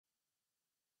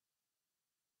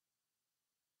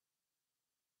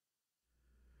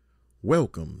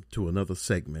Welcome to another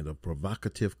segment of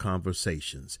provocative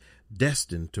conversations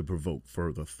destined to provoke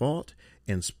further thought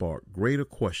and spark greater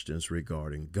questions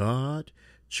regarding God,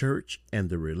 church,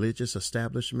 and the religious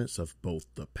establishments of both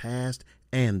the past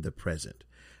and the present.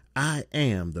 I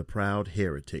am the proud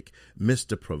heretic,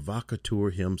 Mr.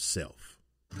 Provocateur himself.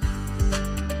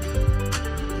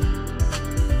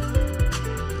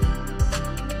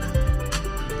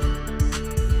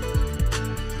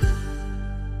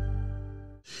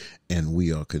 And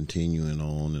we are continuing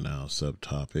on in our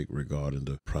subtopic regarding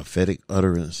the prophetic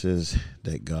utterances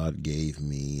that God gave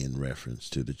me in reference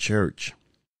to the church.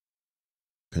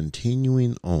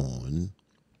 Continuing on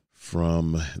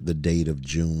from the date of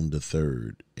June the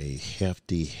 3rd, a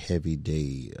hefty, heavy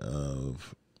day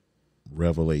of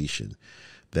revelation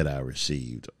that I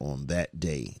received on that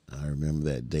day. I remember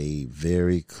that day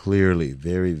very clearly,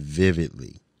 very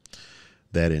vividly.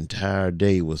 That entire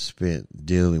day was spent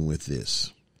dealing with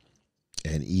this.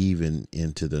 And even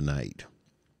into the night.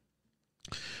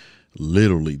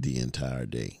 Literally the entire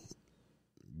day.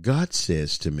 God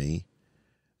says to me,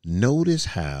 notice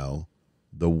how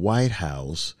the White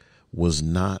House was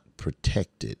not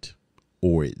protected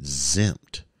or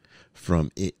exempt from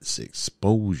its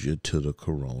exposure to the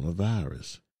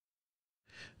coronavirus.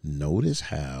 Notice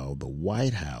how the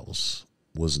White House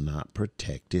was not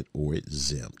protected or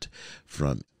exempt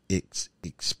from its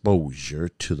exposure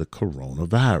to the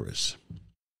coronavirus.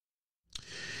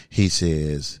 He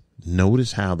says,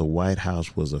 notice how the White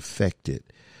House was affected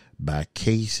by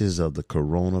cases of the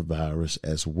coronavirus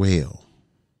as well.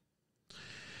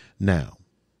 Now,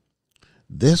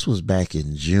 this was back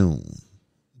in June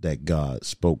that God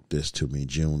spoke this to me,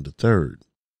 June the 3rd.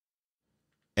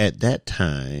 At that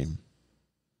time,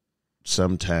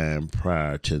 sometime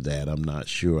prior to that, I'm not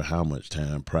sure how much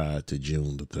time prior to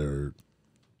June the 3rd,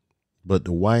 but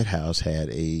the White House had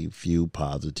a few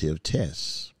positive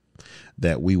tests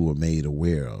that we were made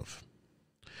aware of.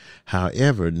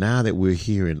 However, now that we're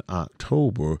here in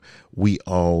October, we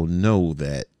all know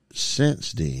that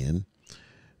since then,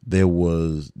 the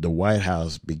White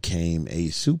House became a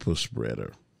super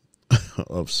spreader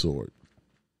of sort,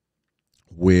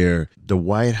 where the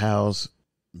White House,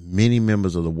 many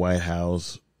members of the White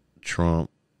House,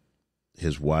 Trump,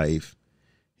 his wife,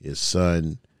 his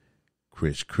son,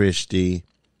 Chris Christie,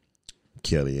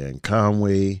 Kellyanne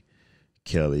Conway,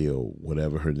 Kelly or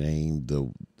whatever her name,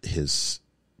 his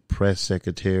press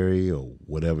secretary or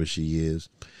whatever she is,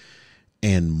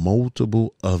 and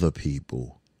multiple other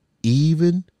people,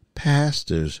 even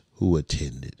pastors who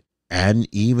attended, and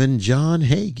even John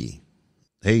Hagee.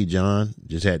 Hey, John,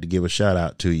 just had to give a shout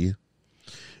out to you.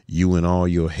 You and all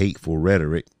your hateful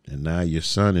rhetoric, and now your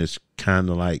son is kind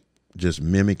of like just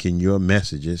mimicking your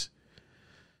messages.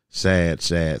 Sad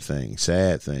thing.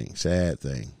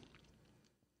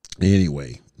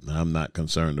 Anyway, I'm not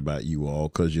concerned about you all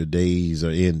because your days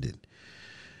are ended.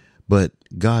 But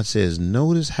God says,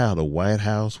 notice how the White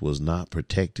House was not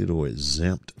protected or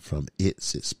exempt from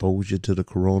its exposure to the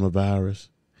coronavirus.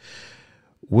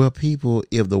 Well, people,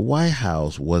 if the White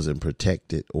House wasn't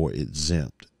protected or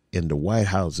exempt, and the White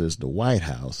House is the White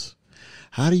House,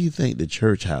 how do you think the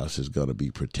church house is going to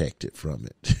be protected from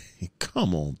it?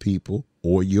 Come on, people.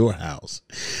 Or your house.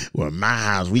 Well, my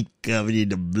house, we covered in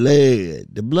the blood.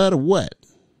 The blood of what?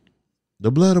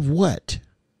 The blood of what?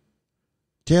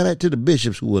 Tell that to the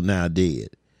bishops who are now dead.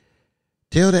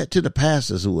 Tell that to the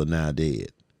pastors who are now dead.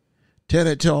 Tell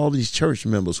that to all these church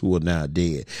members who are now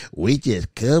dead. We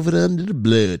just covered under the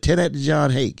blood. Tell that to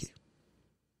John Hagee.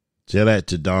 Tell that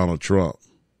to Donald Trump.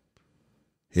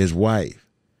 His wife.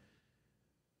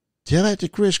 Tell that to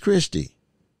Chris Christie.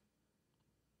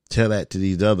 Tell that to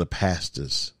these other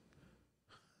pastors.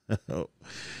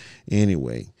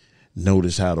 Anyway,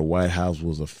 notice how the White House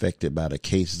was affected by the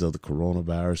cases of the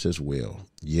coronavirus as well.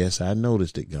 Yes, I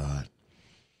noticed it, God.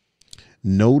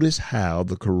 Notice how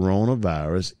the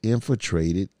coronavirus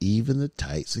infiltrated even the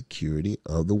tight security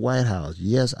of the White House.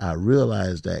 Yes, I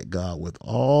realize that, God, with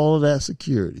all of that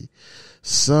security,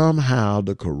 somehow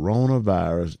the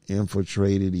coronavirus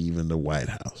infiltrated even the White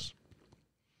House.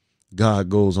 God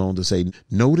goes on to say,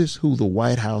 notice who the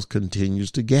White House continues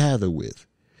to gather with.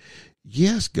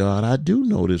 Yes, God, I do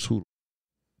notice who.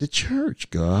 The church,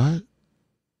 God.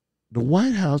 The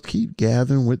White House keep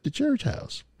gathering with the church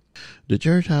house. The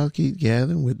church house keep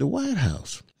gathering with the White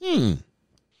House. And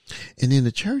then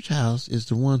the church house is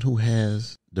the one who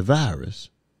has the virus,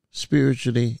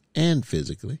 spiritually and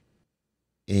physically.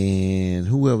 And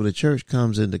whoever the church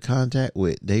comes into contact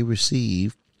with, they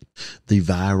receive the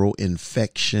viral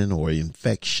infection or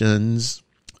infections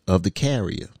of the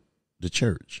carrier, the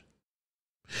church.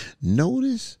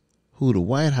 Notice who the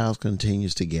White House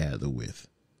continues to gather with.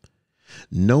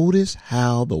 Notice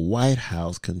how the White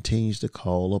House continues to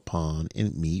call upon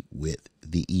and meet with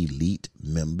the elite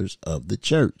members of the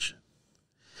church.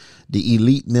 The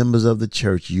elite members of the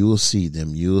church, you'll see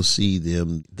them. You'll see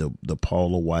them, the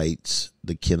Paula Whites,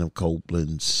 the Kenneth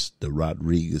Copelands, the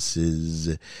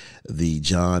Rodriguezes, the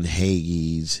John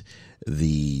Hagees,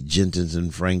 the Jentons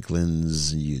and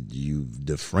Franklins,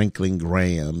 the Franklin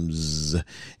Grahams,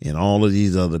 and all of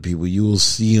these other people. You'll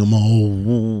see them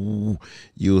all.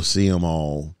 You'll see them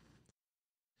all.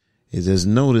 It says,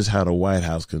 notice how the White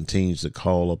House continues to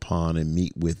call upon and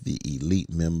meet with the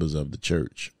elite members of the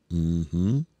church.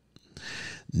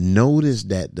 Notice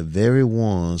that the very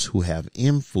ones who have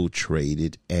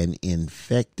infiltrated and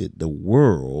infected the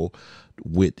world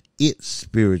with its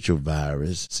spiritual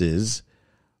viruses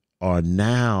are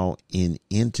now in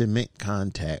intimate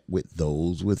contact with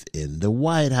those within the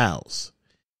White House.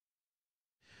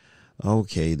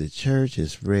 Okay, the church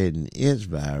is spreading its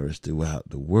virus throughout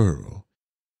the world.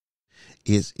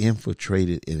 It's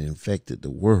infiltrated and infected the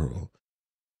world.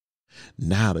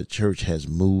 Now the church has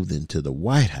moved into the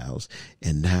White House,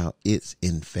 and now it's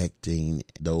infecting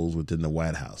those within the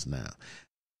White House now.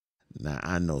 Now,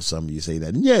 I know some of you say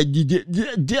that,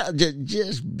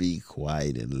 just be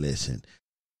quiet and listen.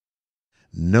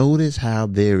 Notice how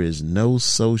there is no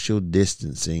social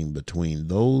distancing between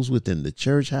those within the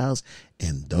church house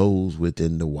and those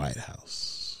within the White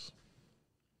House.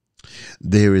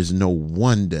 There is no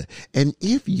wonder. And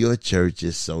if your church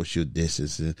is social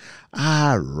distancing,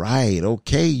 all right,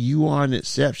 okay, you are an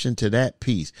exception to that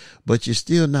piece, but you're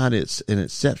still not an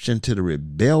exception to the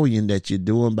rebellion that you're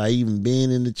doing by even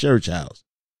being in the church house.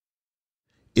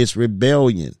 It's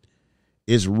rebellion.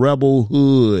 It's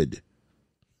rebelhood.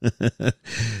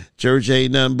 Church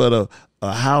ain't nothing but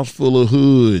a house full of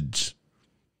hoods.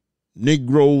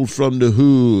 Negroes from the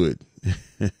hood.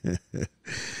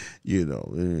 You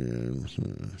know.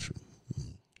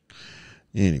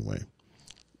 Anyway,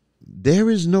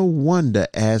 there is no wonder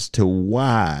as to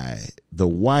why the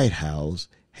White House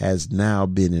has now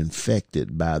been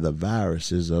infected by the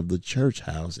viruses of the church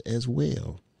house as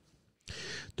well.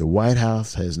 The White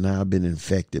House has now been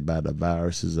infected by the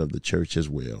viruses of the church as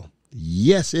well.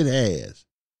 Yes, it has.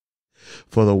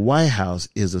 For the White House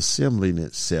is assembling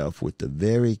itself with the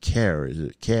very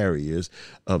carriers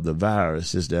of the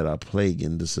viruses that are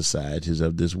plaguing the societies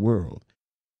of this world.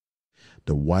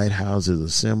 The White House is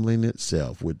assembling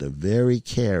itself with the very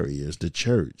carriers, the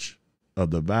church,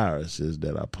 of the viruses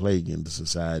that are plaguing the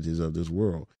societies of this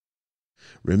world.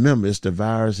 Remember, it's the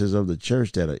viruses of the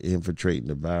church that are infiltrating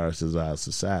the viruses of our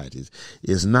societies.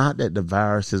 It's not that the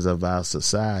viruses of our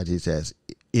societies has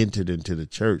entered into the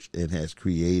church and has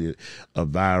created a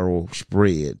viral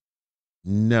spread.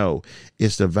 No,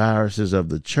 it's the viruses of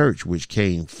the church which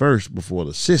came first before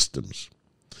the systems.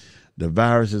 The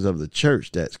viruses of the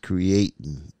church that's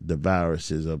creating the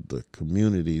viruses of the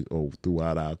community or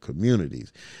throughout our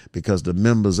communities, because the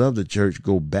members of the church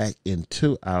go back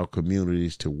into our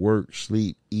communities to work,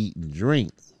 sleep, eat, and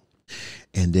drink,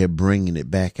 and they're bringing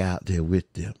it back out there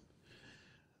with them.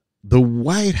 The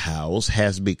White House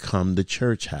has become the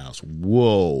church house.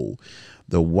 Whoa.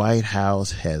 The White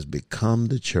House has become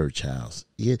the church house.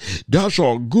 That's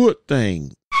a good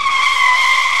thing.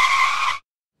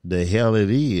 The hell it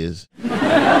is.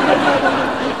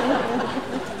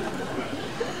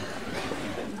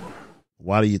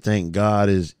 Why do you think God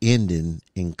is ending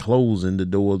and closing the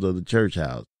doors of the church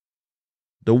house?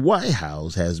 The White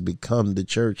House has become the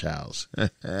church house.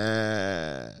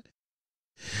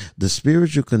 The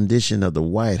spiritual condition of the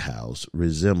White House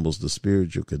resembles the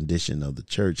spiritual condition of the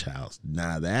church house.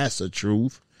 Now that's the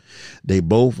truth. They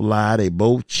both lie. They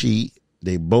both cheat.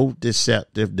 They both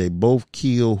deceptive. They both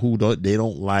kill who they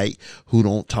don't like, who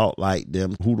don't talk like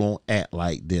them, who don't act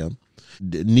like them.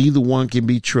 Neither one can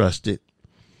be trusted.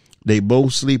 They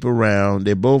both sleep around.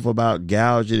 They're both about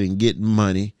gouging and getting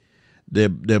money. They're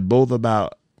both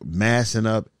about massing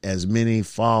up as many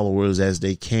followers as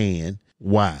they can.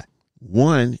 Why?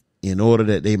 One, in order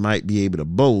that they might be able to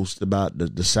boast about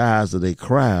the size of their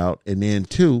crowd, and then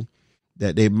two,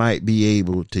 that they might be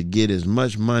able to get as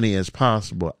much money as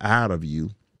possible out of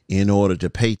you in order to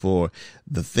pay for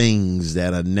the things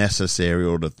that are necessary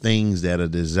or the things that are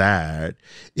desired.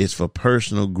 It's for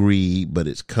personal greed, but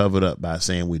it's covered up by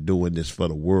saying we're doing this for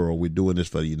the world. We're doing this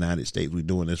for the United States. We're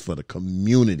doing this for the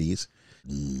communities.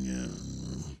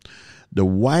 The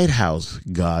White House,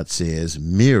 God says,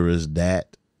 mirrors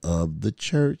that of the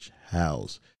church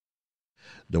house.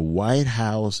 The White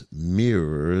House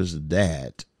mirrors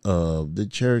that of the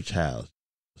church house.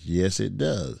 Yes, it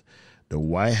does. The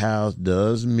White House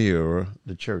does mirror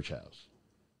the church house.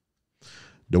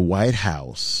 The White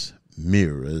House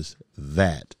mirrors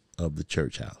that of the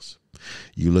church house.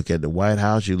 You look at the White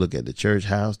House, you look at the church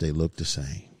house, they look the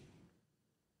same.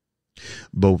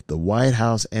 Both the White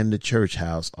House and the church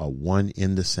house are one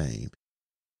in the same.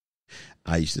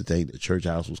 I used to think the church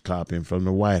house was copying from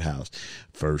the White House.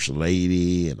 First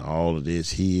lady and all of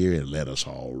this here, and let us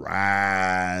all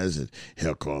rise. And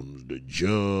here comes the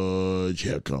judge.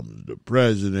 Here comes the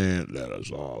president. Let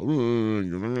us all.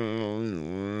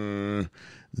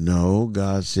 No,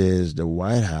 God says the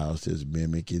White House is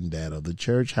mimicking that of the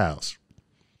church house.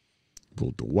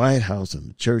 Both the White House and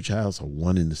the church house are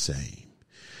one and the same.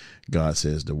 God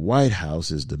says the White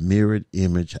House is the mirrored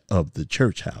image of the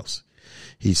church house.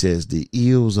 He says the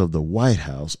ills of the White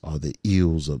House are the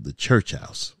ills of the church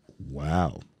house.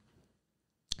 Wow.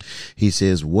 He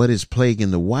says what is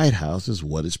plaguing the White House is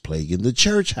what is plaguing the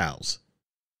church house.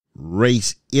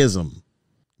 Racism,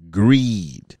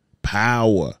 greed,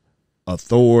 power,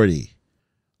 authority,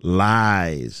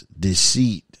 lies,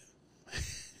 deceit,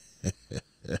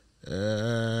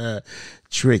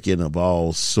 tricking of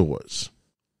all sorts,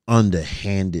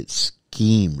 underhanded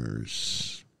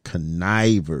schemers,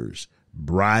 connivers,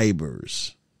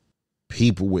 bribers,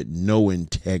 people with no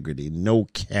integrity, no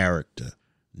character,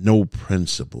 no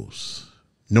principles,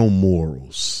 no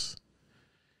morals.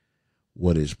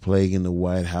 What is plaguing the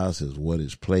White House is what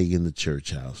is plaguing the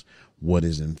church house. What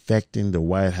is infecting the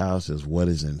White House is what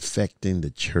is infecting the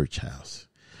church house.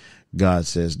 God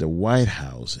says the White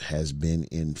House has been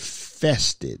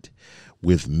infested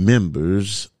with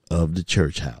members of the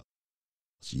church house.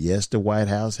 Yes, the White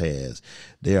House has.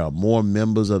 There are more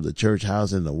members of the church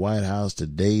house in the White House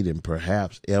today than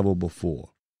perhaps ever before.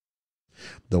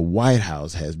 The White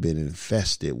House has been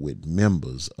infested with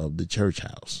members of the church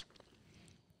house.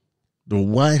 The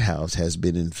White House has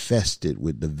been infested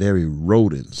with the very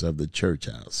rodents of the church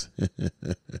house.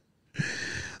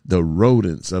 The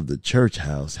rodents of the church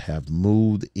house have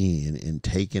moved in and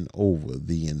taken over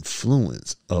the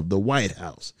influence of the White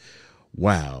House.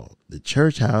 Wow, the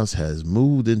church house has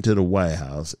moved into the White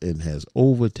House and has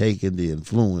overtaken the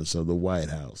influence of the White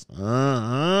House.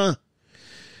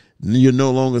 You're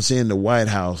no longer seeing the White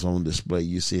House on display.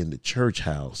 You're seeing the church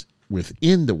house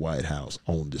within the White House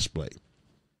on display.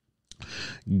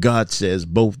 God says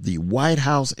both the White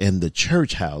House and the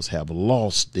church house have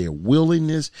lost their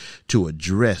willingness to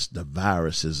address the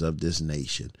viruses of this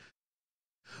nation.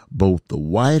 Both the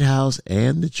White House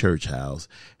and the church house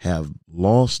have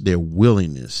lost their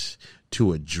willingness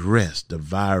to address the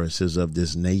viruses of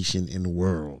this nation and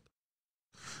world.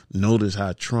 Notice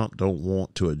how Trump don't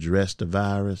want to address the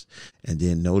virus, and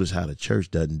then notice how the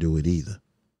church doesn't do it either.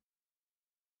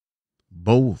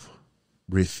 Both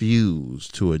refuse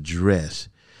to address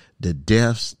the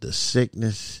deaths, the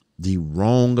sickness, the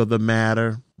wrong of the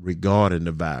matter regarding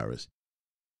the virus.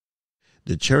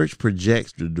 The church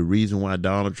projects the reason why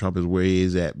Donald Trump is where he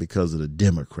is at because of the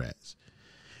Democrats.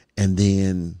 And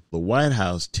then the White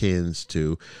House tends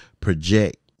to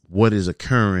project what is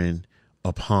occurring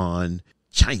upon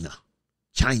China.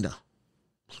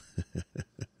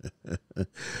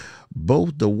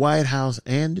 Both the White House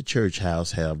and the church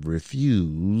house have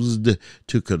refused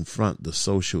to confront the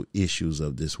social issues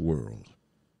of this world.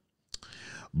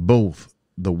 Both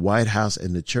the White House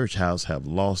and the church house have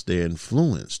lost their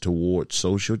influence toward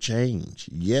social change.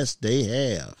 Yes, they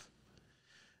have.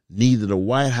 Neither the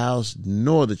White House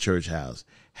nor the church house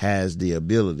has the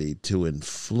ability to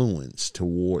influence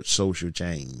toward social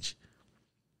change.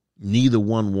 Neither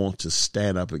one wants to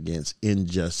stand up against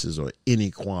injustice or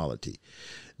inequality.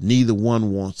 Neither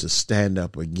one wants to stand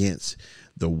up against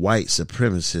the white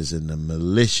supremacists and the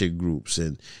militia groups.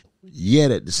 And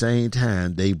yet at the same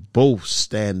time, they both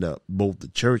stand up, both the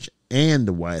church and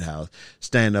the White House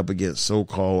stand up against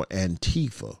so-called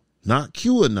Antifa, not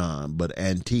QAnon, but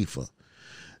Antifa.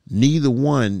 Neither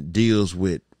one deals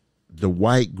with the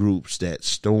white groups that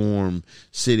storm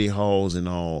city halls and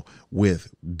all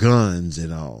with guns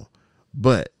and all,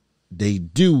 but they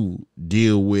do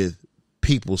deal with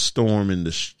people storming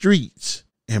the streets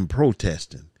and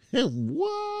protesting.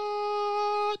 What?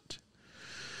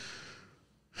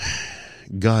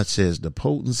 God says the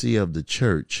potency of the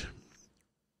church.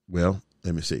 Well,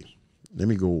 let me see. Let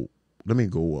me go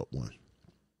up one.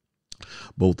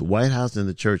 Both the White House and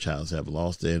the church house have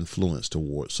lost their influence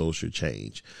toward social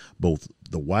change. Both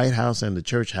the White House and the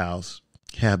church house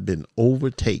have been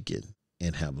overtaken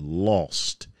and have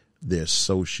lost their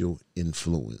social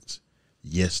influence.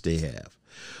 Yes, they have.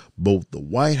 Both the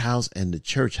White House and the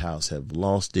church house have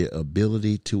lost their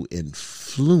ability to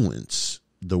influence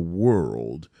the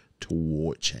world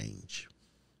toward change.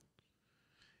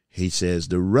 He says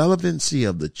the relevancy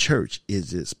of the church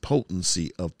is its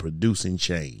potency of producing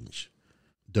change.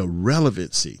 The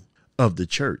relevancy of the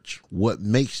church. What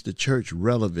makes the church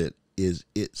relevant is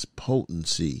its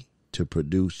potency to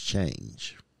produce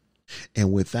change.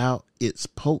 And without its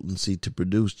potency to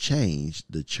produce change,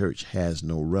 the church has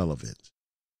no relevance.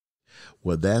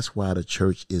 Well, that's why the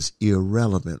church is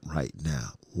irrelevant right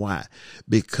now. Why?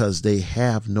 Because they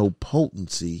have no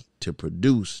potency to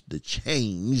produce the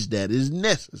change that is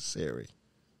necessary.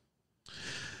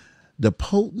 The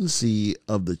potency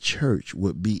of the church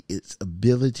would be its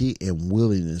ability and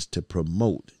willingness to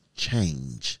promote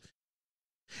change.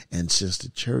 And since the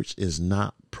church is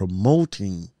not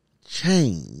promoting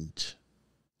change,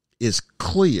 it's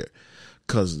clear,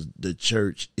 because the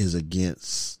church is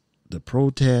against the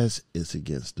protests, it's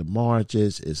against the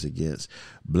marches, it's against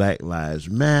Black Lives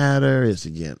Matter, it's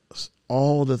against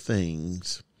all the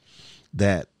things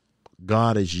that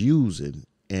God is using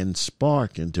and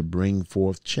sparking to bring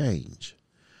forth change.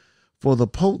 For the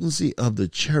potency of the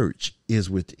church is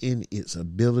within its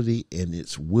ability and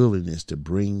its willingness to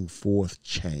bring forth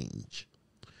change.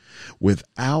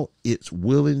 Without its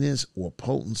willingness or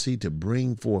potency to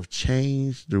bring forth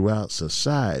change throughout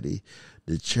society,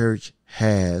 the church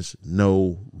has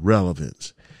no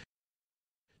relevance.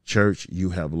 Church,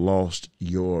 you have lost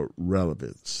your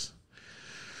relevance.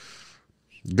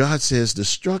 God says the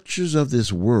structures of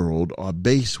this world are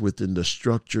based within the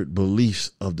structured beliefs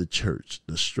of the church.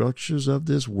 The structures of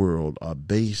this world are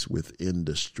based within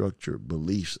the structured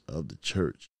beliefs of the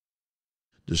church.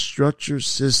 The structured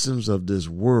systems of this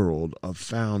world are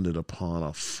founded upon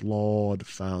a flawed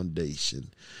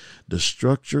foundation. The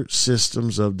structured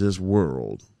systems of this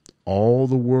world, all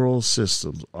the world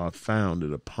systems, are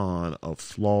founded upon a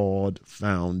flawed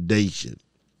foundation.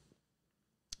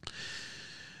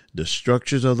 The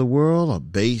structures of the world are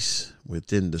based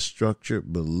within the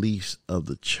structured beliefs of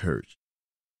the church.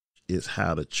 It's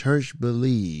how the church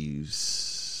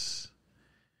believes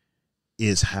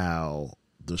is how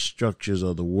the structures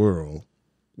of the world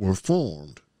were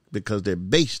formed, because they're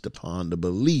based upon the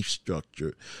belief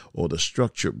structure or the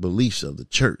structured beliefs of the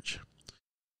church.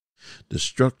 The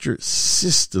structured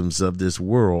systems of this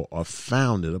world are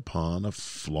founded upon a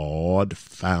flawed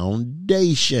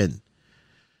foundation.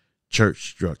 Church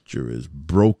structure is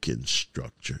broken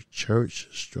structure. Church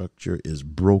structure is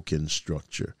broken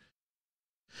structure.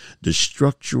 The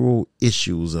structural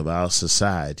issues of our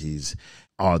societies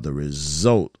are the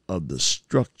result of the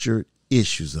structured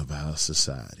issues of our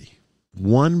society.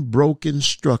 One broken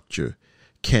structure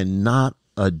cannot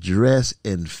address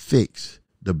and fix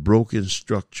the broken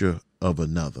structure of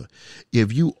another.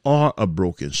 If you are a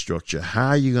broken structure, how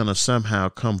are you going to somehow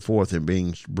come forth and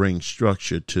bring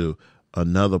structure to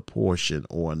another portion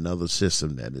or another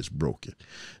system that is broken?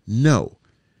 No,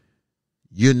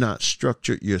 you're not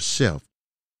structured yourself.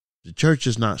 The church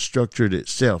is not structured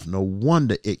itself. No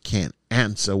wonder it can't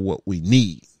answer what we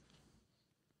need.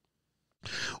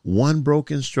 One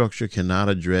broken structure cannot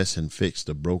address and fix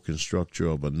the broken structure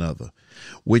of another,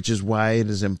 which is why it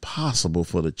is impossible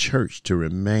for the church to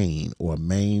remain or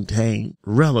maintain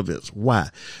relevance. Why?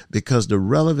 Because the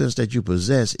relevance that you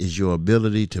possess is your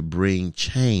ability to bring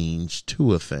change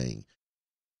to a thing.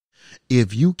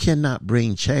 If you cannot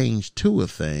bring change to a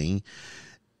thing,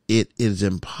 it is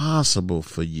impossible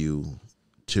for you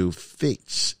to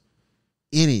fix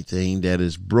anything that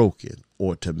is broken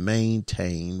or to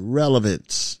maintain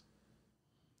relevance.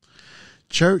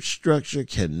 Church structure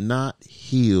cannot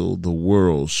heal the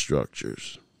world's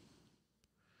structures.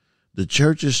 The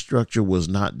church's structure was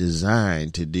not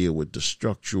designed to deal with the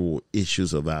structural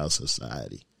issues of our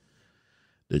society.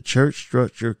 The church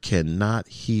structure cannot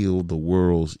heal the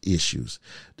world's issues.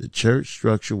 The church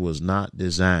structure was not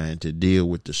designed to deal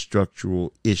with the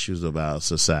structural issues of our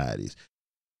societies.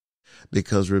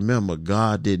 Because remember,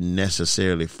 God didn't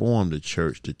necessarily form the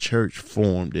church. The church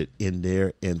formed it in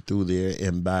there and through there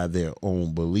and by their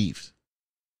own beliefs.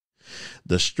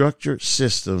 The structured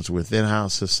systems within our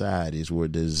societies were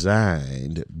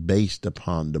designed based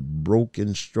upon the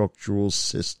broken structural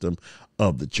system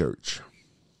of the church.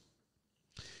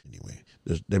 Anyway,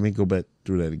 let me go back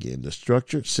through that again. The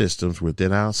structured systems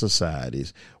within our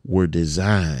societies were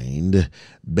designed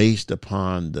based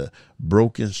upon the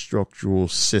broken structural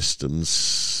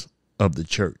systems of the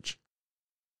church.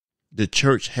 The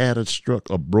church had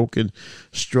a broken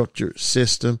structured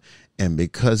system, and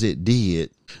because it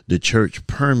did, the church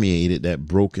permeated that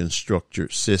broken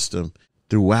structured system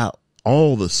throughout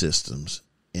all the systems,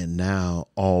 and now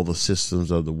all the systems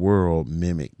of the world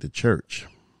mimic the church.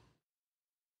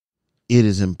 It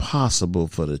is impossible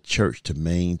for the church to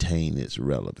maintain its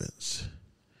relevance.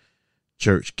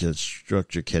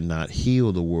 Structure cannot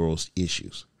heal the world's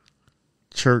issues.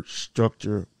 Church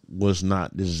structure was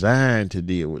not designed to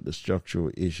deal with the structural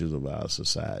issues of our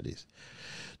societies.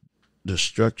 The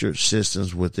structured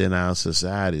systems within our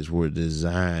societies were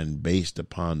designed based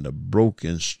upon the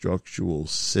broken structural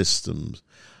systems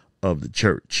of the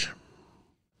church.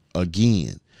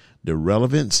 Again, the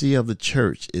relevancy of the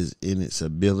church is in its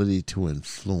ability to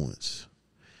influence,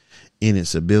 in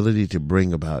its ability to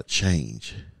bring about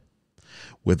change.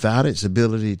 Without its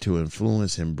ability to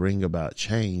influence and bring about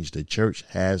change, the church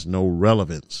has no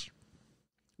relevance.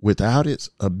 Without its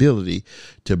ability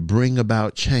to bring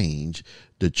about change,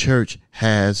 the church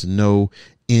has no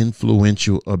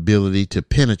influential ability to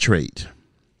penetrate.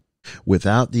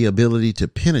 Without the ability to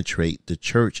penetrate, the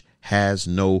church has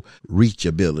no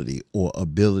reachability or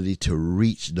ability to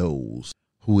reach those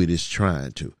who it is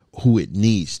trying to, who it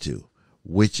needs to,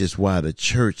 which is why the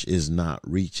church is not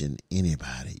reaching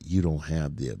anybody. You don't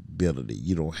have the ability.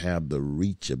 You don't have the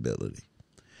reachability.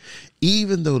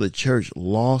 Even though the church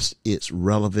lost its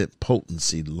relevant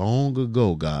potency long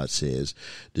ago, God says,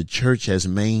 the church has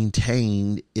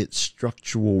maintained its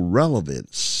structural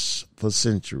relevance for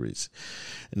centuries.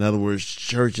 In other words,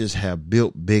 churches have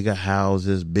built bigger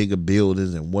houses, bigger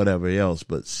buildings, and whatever else,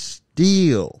 but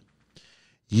still,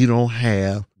 you don't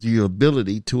have the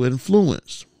ability to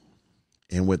influence.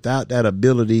 And without that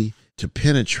ability to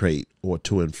penetrate or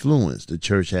to influence, the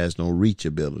church has no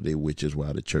reachability, which is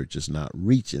why the church is not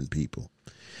reaching people.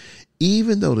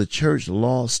 Even though the church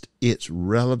lost its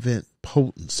relevant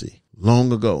potency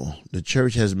long ago, the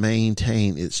church has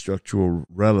maintained its structural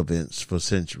relevance for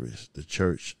centuries. The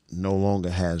church no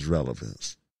longer has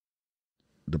relevance.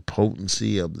 The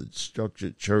potency of the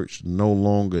structured church no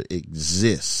longer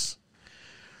exists.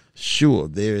 Sure,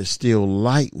 there is still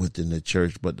light within the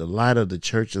church, but the light of the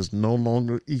church is no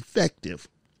longer effective.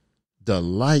 The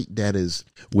light that is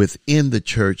within the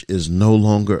church is no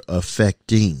longer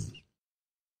affecting.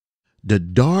 The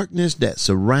darkness that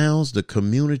surrounds the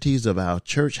communities of our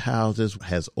church houses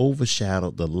has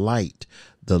overshadowed the light,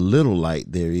 the little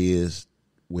light there is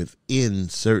within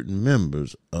certain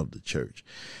members of the church.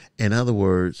 In other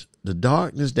words, the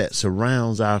darkness that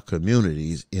surrounds our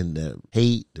communities in the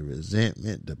hate, the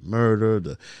resentment, the murder,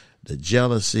 the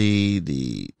jealousy,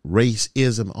 the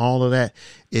racism, all of that,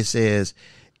 it says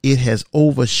it has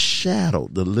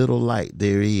overshadowed the little light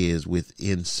there is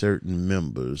within certain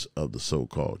members of the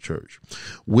so-called church,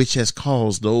 which has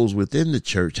caused those within the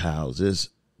church houses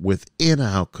within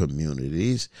our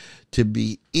communities to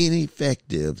be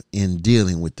ineffective in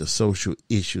dealing with the social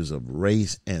issues of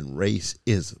race and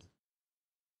racism.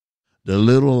 The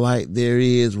little light there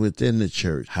is within the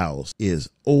church house is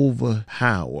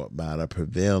overpowered by the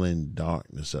prevailing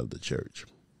darkness of the church.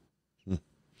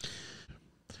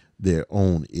 Their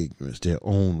own ignorance, their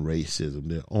own racism,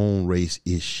 their own race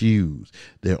issues,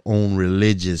 their own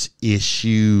religious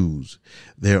issues,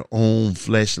 their own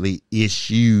fleshly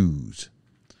issues.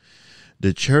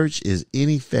 The church is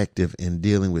ineffective in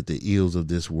dealing with the ills of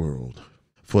this world.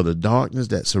 For the darkness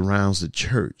that surrounds the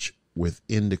church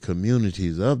within the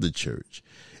communities of the church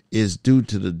is due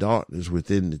to the darkness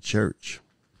within the church.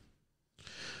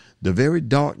 The very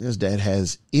darkness that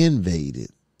has invaded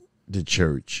the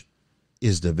church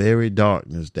is the very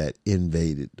darkness that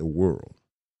invaded the world.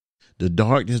 The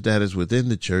darkness that is within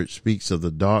the church speaks of the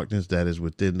darkness that is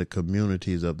within the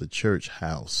communities of the church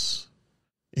house,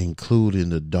 including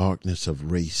the darkness of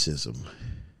racism.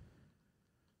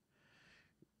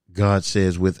 God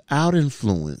says, without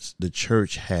influence, the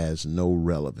church has no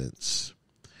relevance.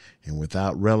 And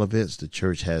without relevance, the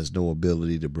church has no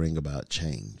ability to bring about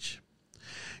change.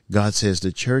 God says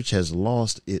the church has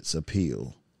lost its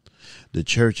appeal. The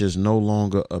church is no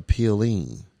longer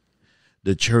appealing.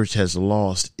 The church has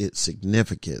lost its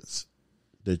significance.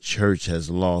 The church has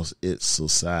lost its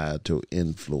societal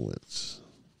influence.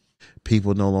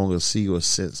 People no longer see or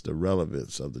sense the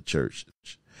relevance of the church.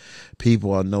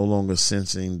 People are no longer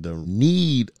sensing the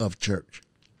need of church.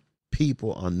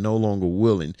 People are no longer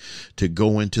willing to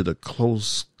go into the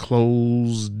closed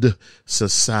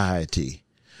society,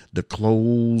 the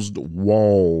closed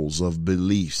walls of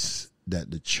beliefs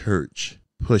that the church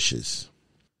pushes.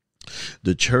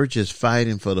 The church is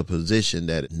fighting for the position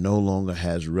that it no longer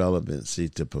has relevancy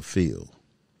to fulfill.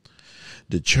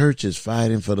 The church is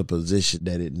fighting for the position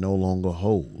that it no longer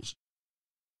holds.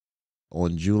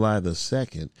 On July the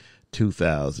 2nd,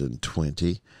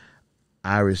 2020,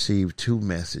 I received two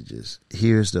messages.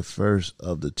 Here's the first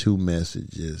of the two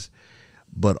messages,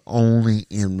 but only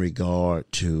in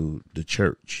regard to the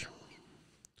church.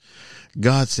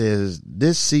 God says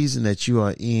this season that you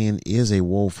are in is a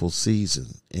woeful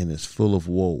season, and it's full of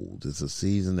woes. It's a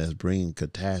season that's bringing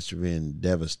catastrophe and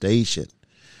devastation.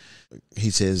 He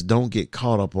says, don't get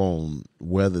caught up on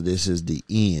whether this is the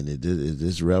end. Is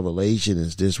this revelation?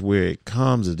 Is this where it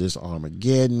comes? Is this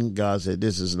Armageddon? God said,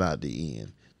 this is not the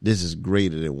end. This is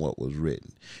greater than what was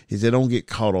written. He said, don't get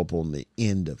caught up on the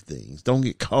end of things. Don't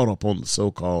get caught up on the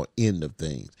so-called end of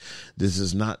things. This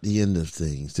is not the end of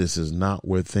things. This is not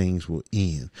where things will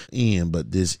end,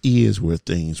 but this is where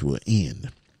things will end.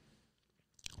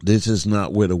 This is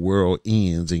not where the world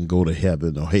ends and go to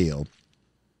heaven or hell.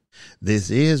 This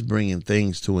is bringing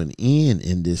things to an end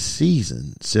in this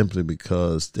season simply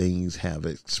because things have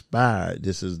expired.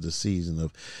 This is the season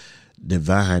of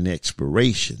divine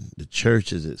expiration. The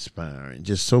church is expiring.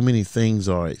 Just so many things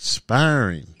are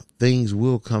expiring. Things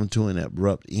will come to an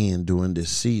abrupt end during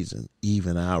this season,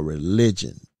 even our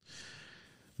religion.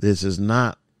 This is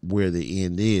not where the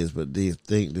end is, but they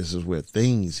think this is where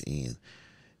things end.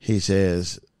 He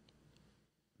says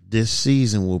this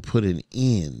season will put an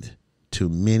end to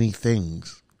many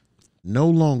things. No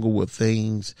longer will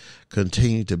things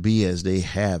continue to be as they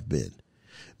have been.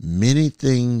 Many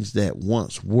things that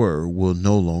once were will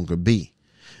no longer be.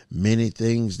 Many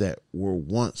things that were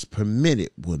once permitted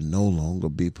will no longer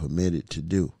be permitted to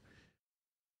do.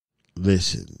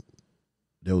 Listen,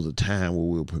 there was a time where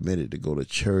we were permitted to go to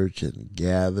church and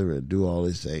gather and do all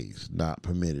these things, not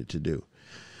permitted to do.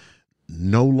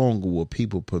 No longer will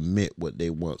people permit what they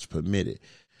once permitted.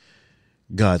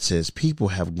 God says people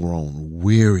have grown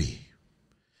weary.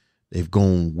 They've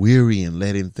gone weary in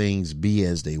letting things be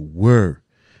as they were.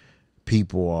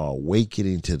 People are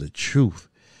awakening to the truth.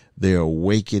 They're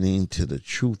awakening to the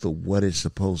truth of what it's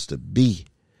supposed to be.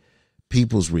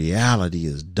 People's reality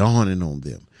is dawning on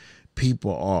them.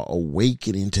 People are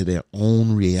awakening to their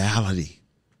own reality.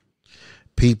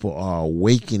 People are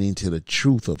awakening to the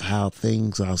truth of how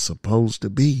things are supposed to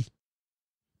be.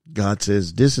 God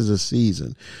says this is a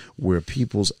season where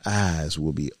people's eyes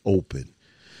will be open,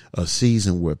 a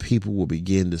season where people will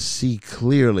begin to see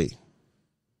clearly.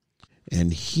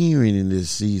 And hearing in this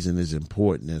season is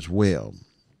important as well.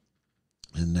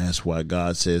 And that's why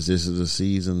God says this is a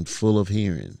season full of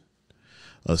hearing,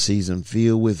 a season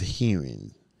filled with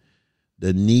hearing.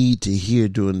 The need to hear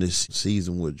during this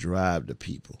season will drive the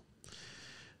people.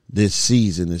 This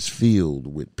season is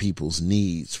filled with people's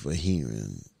needs for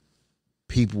hearing.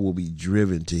 People will be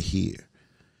driven to hear.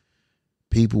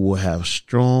 People will have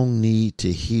strong need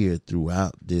to hear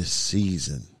throughout this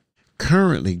season.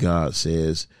 Currently, God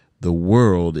says, the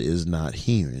world is not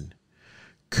hearing.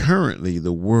 Currently,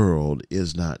 the world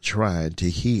is not trying to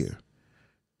hear.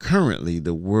 Currently,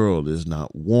 the world is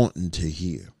not wanting to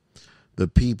hear. The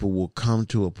people will come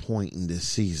to a point in this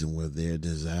season where their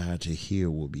desire to hear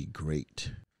will be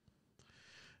great.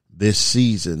 This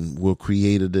season will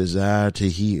create a desire to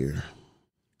hear.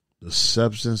 The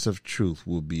substance of truth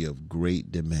will be of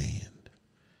great demand.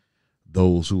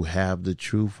 Those who have the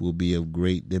truth will be of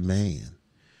great demand.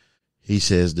 He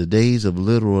says the days of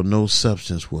little or no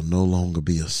substance will no longer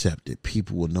be accepted.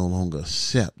 People will no longer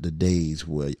accept the days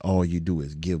where all you do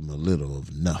is give them a little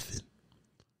of nothing.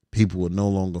 People will no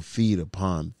longer feed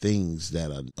upon things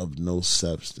that are of no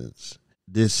substance.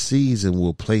 This season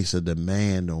will place a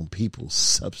demand on people's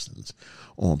substance,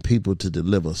 on people to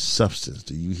deliver substance.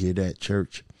 Do you hear that,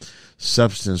 church?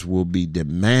 Substance will be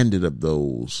demanded of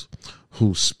those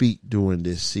who speak during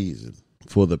this season,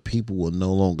 for the people will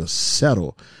no longer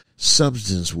settle.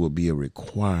 Substance will be a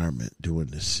requirement during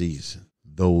this season.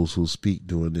 Those who speak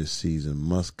during this season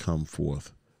must come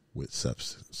forth with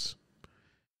substance.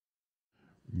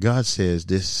 God says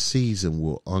this season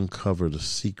will uncover the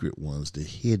secret ones, the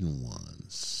hidden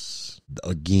ones.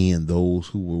 Again, those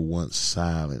who were once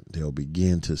silent, they'll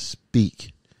begin to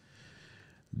speak.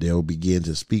 They'll begin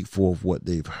to speak forth what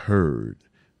they've heard.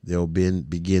 They'll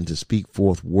begin to speak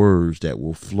forth words that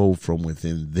will flow from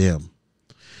within them.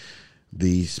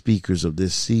 The speakers of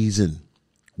this season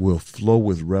will flow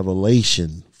with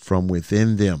revelation from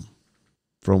within them,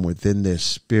 from within their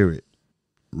spirit.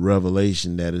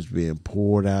 Revelation that is being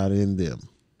poured out in them.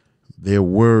 Their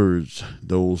words,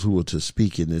 those who are to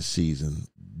speak in this season,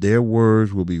 their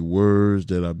words will be words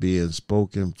that are being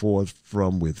spoken forth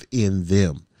from within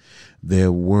them.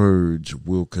 Their words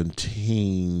will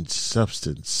contain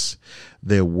substance.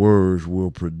 Their words will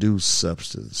produce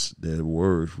substance. Their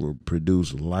words will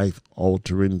produce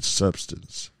life-altering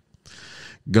substance.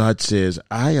 God says,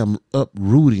 I am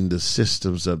uprooting the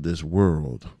systems of this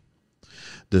world.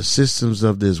 The systems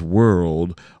of this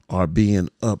world are being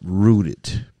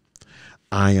uprooted.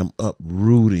 I am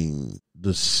uprooting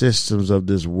the systems of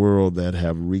this world that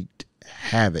have wreaked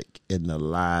havoc in the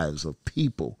lives of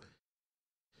people.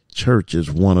 Church is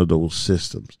one of those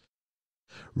systems.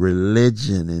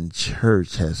 Religion and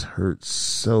church has hurt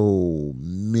so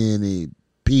many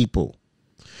people.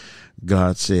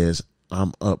 God says,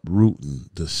 I'm uprooting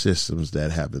the systems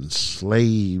that have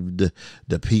enslaved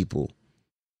the people.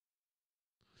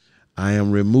 I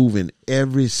am removing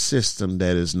every system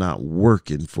that is not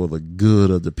working for the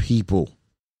good of the people.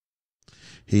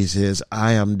 He says,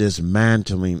 I am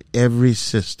dismantling every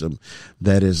system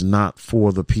that is not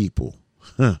for the people.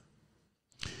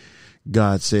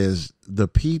 God says, the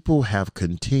people have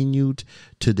continued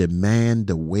to demand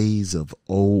the ways of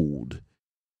old.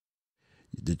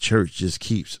 The church just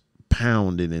keeps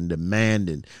pounding and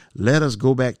demanding. Let us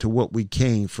go back to what we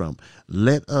came from.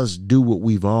 Let us do what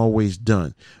we've always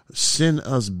done. Send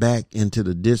us back into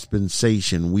the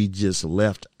dispensation we just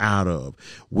left out of.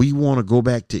 We want to go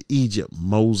back to Egypt,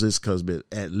 Moses, because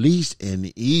at least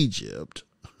in Egypt,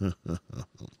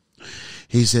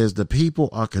 he says the people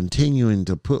are continuing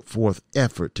to put forth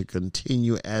effort to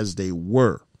continue as they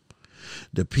were.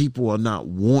 The people are not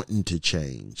wanting to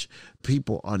change.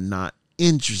 People are not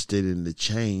interested in the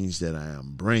change that I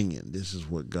am bringing. This is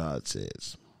what God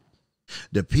says.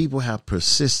 The people have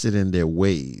persisted in their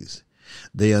ways.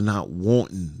 They are not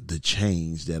wanting the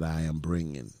change that I am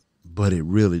bringing. But it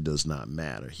really does not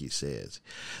matter, he says.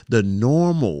 The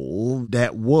normal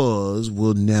that was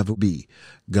will never be.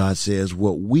 God says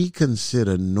what we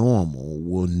consider normal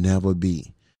will never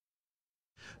be.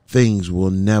 Things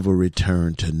will never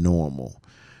return to normal.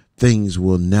 Things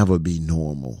will never be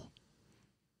normal.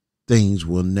 Things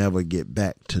will never get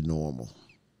back to normal.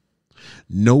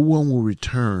 No one will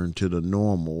return to the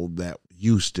normal that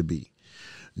used to be.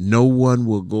 No one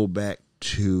will go back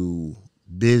to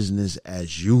business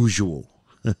as usual.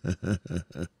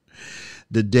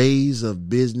 The days of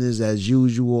business as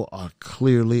usual are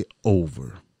clearly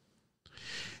over.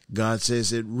 God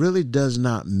says it really does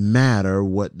not matter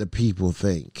what the people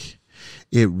think.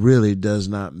 It really does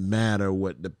not matter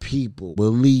what the people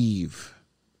believe.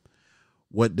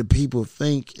 What the people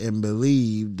think and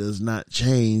believe does not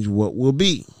change what will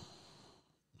be.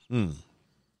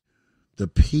 The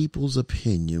people's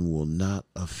opinion will not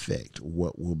affect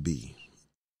what will be.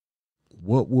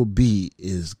 What will be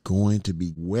is going to be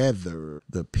whether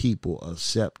the people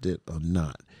accept it or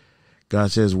not.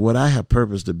 God says, what I have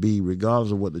purposed to be,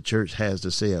 regardless of what the church has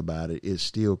to say about it, is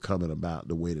still coming about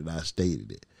the way that I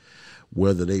stated it,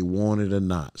 whether they want it or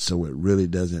not. So it really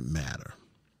doesn't matter.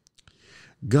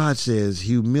 God says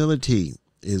humility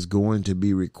is going to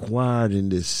be required in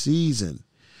this season.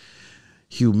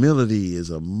 Humility is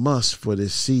a must for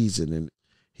this season. And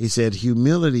he said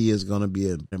humility is going to be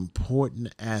an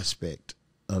important aspect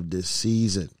of this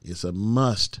season. It's a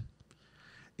must.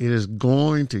 It is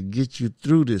going to get you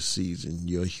through this season,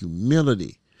 your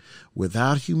humility.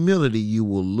 Without humility, you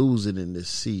will lose it in this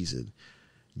season.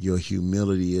 Your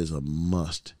humility is a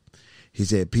must. He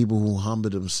said people who humble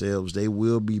themselves, they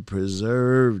will be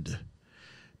preserved.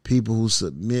 People who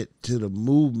submit to the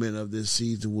movement of this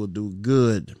season will do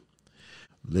good.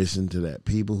 Listen to that.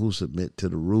 People who submit to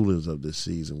the rulers of this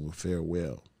season will fare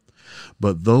well.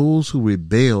 But those who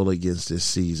rebel against this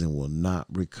season will not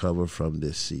recover from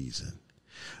this season.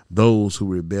 Those who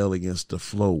rebel against the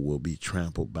flow will be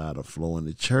trampled by the flow. And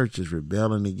the church is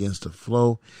rebelling against the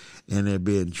flow, and they're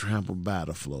being trampled by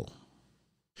the flow.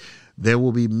 There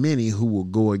will be many who will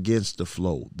go against the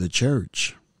flow, the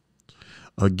church,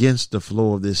 against the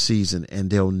flow of this season,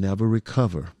 and they'll never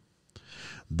recover.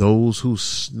 Those who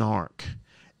snark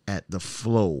at the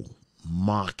flow,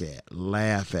 mock at,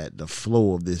 laugh at the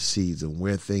flow of this season,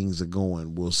 where things are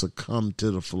going, will succumb to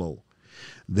the flow.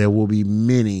 There will be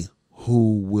many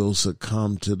who will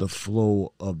succumb to the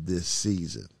flow of this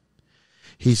season.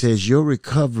 He says your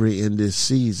recovery in this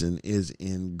season is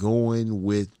in going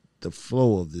with the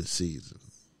flow of this season.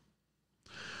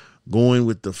 Going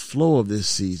with the flow of this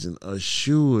season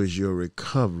assures your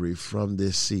recovery from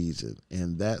this season.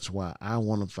 And that's why I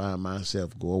want to find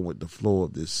myself going with the flow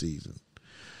of this season,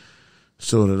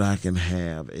 so that I can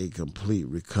have a complete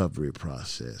recovery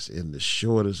process in the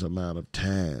shortest amount of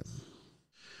time.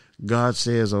 God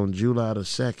says on July the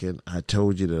 2nd, I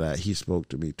told you that he spoke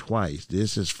to me twice.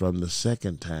 This is from the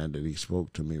second time that he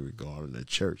spoke to me regarding the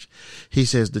church. He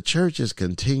says the church is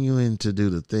continuing to do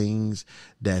the things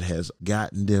that has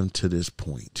gotten them to this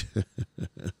point,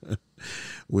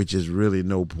 which is really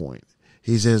no point.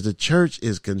 He says the church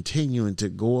is continuing to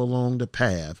go along the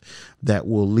path that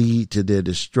will lead to their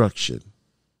destruction.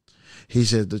 He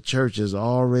says the church is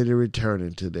already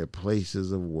returning to their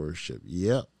places of worship.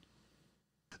 Yep.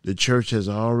 The church has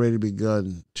already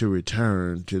begun to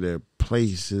return to their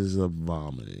places of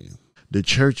vomiting. The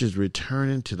church is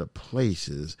returning to the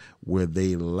places where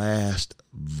they last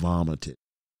vomited.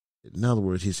 In other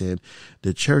words, he said,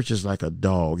 the church is like a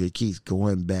dog. It keeps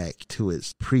going back to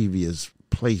its previous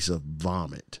place of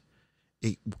vomit.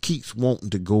 It keeps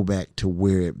wanting to go back to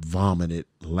where it vomited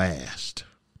last.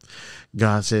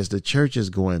 God says the church is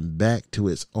going back to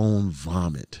its own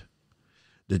vomit.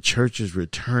 The church is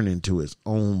returning to its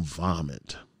own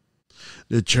vomit.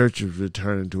 The church is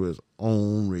returning to its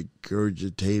own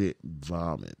regurgitated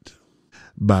vomit.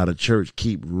 By the church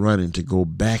keep running to go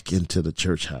back into the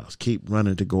church house, keep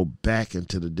running to go back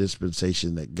into the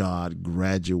dispensation that God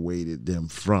graduated them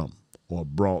from or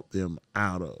brought them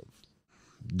out of.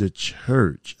 The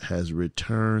church has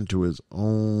returned to its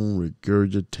own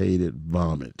regurgitated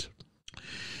vomit.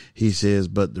 He says,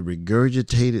 but the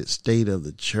regurgitated state of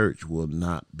the church will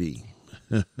not be.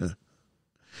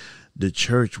 The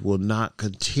church will not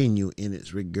continue in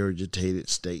its regurgitated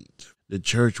state. The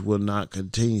church will not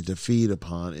continue to feed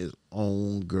upon its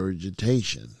own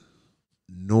regurgitation,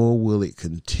 nor will it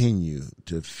continue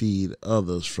to feed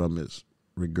others from its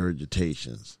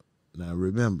regurgitations. Now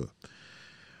remember,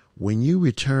 when you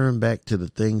return back to the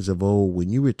things of old, when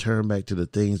you return back to the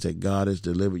things that God has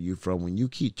delivered you from, when you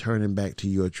keep turning back to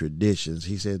your traditions,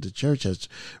 he said the church has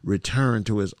returned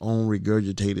to its own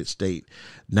regurgitated state.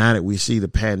 Now that we see the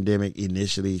pandemic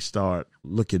initially start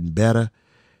looking better,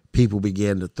 people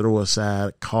began to throw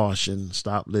aside caution,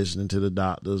 stop listening to the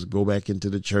doctors, go back into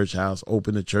the church house,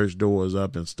 open the church doors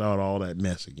up, and start all that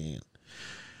mess again.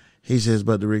 He says,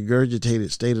 but the regurgitated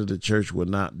state of the church will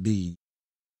not be.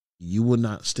 You will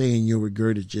not stay in your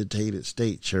regurgitated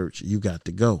state, church. You got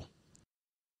to go.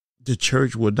 The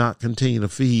church will not continue to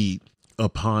feed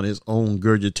upon its own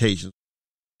regurgitation.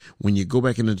 When you go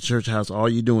back into the church house, all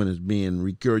you're doing is being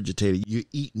regurgitated. You're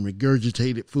eating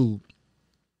regurgitated food.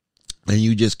 And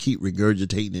you just keep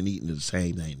regurgitating and eating the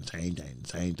same thing.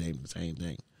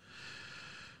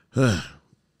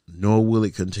 Nor will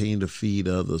it continue to feed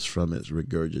others from its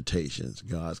regurgitations.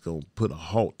 God's going to put a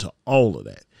halt to all of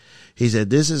that. He said,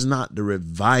 this is not the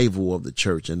revival of the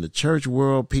church. In the church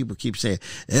world, people keep saying,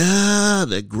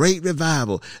 the great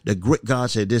revival. God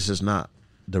said, this is not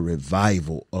the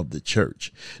revival of the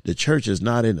church. The church is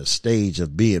not in a stage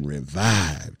of being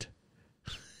revived.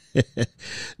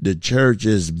 The church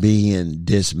is being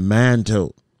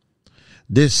dismantled.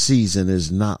 This season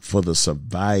is not for the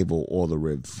survival or the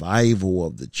revival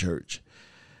of the church.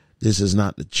 This is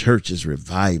not the church's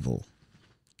revival.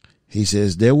 He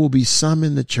says there will be some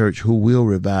in the church who will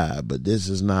revive, but this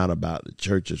is not about the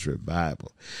church's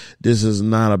revival. This is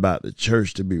not about the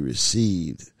church to be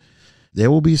received. There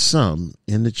will be some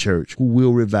in the church who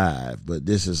will revive, but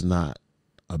this is not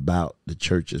about the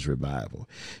church's revival.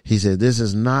 He said this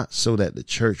is not so that the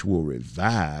church will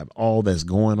revive all that's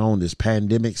going on this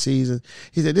pandemic season.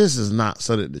 He said this is not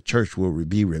so that the church will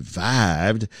be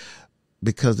revived,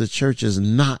 because the church is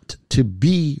not to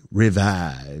be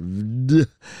revived.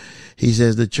 He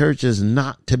says the church is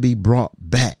not to be brought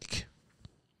back.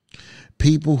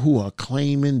 People who are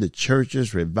claiming the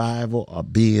church's revival are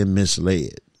being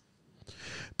misled.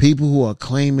 People who are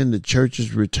claiming the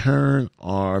church's return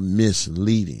are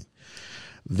misleading.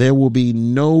 There will be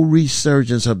no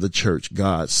resurgence of the church,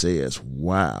 God says.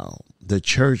 Wow. The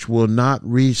church will not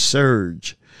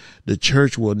resurge. The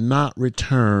church will not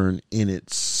return in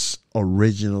its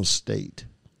original state.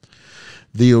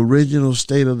 The original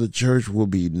state of the church will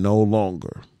be no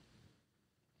longer.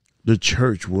 The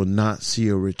church will not see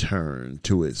a return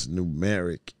to its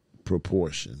numeric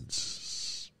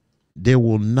proportions. There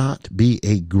will not be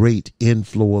a great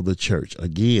inflow of the church.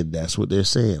 Again, that's what they're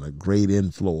saying, a great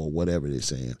inflow or whatever they're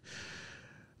saying.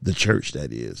 The church,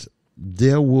 that is.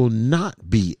 There will not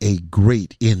be a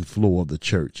great inflow of the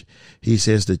church. He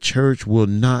says the church will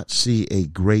not see a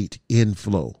great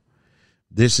inflow.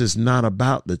 This is not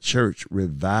about the church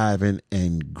reviving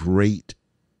and great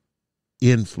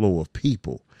inflow of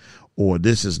people. Or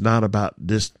this is not about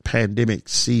this pandemic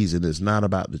season. It's not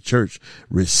about the church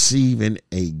receiving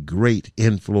a great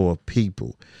inflow of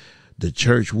people. The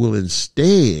church will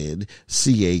instead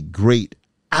see a great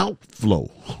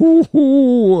outflow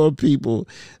of people.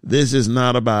 This is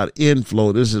not about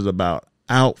inflow. This is about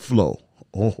outflow.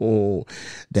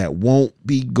 That won't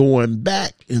be going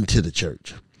back into the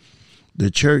church. The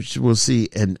church will see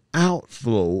an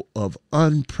outflow of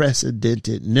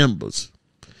unprecedented numbers.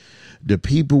 The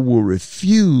people will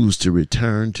refuse to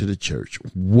return to the church.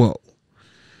 Whoa.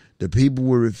 The people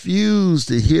will refuse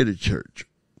to hear the church.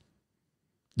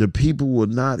 The people will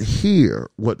not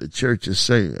hear what the church is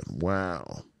saying.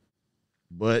 Wow.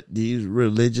 But these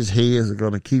religious heads are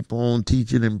going to keep on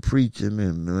teaching and preaching.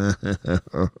 And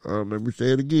let me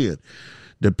say it again.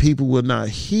 The people will not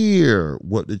hear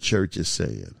what the church is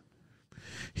saying.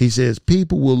 He says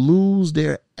people will lose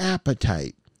their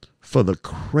appetite for the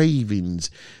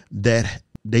cravings that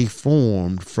they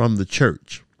formed from the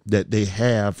church, that they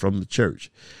have from the church.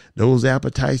 Those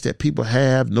appetites that people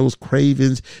have, those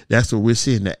cravings, that's what we're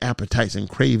seeing, the appetites and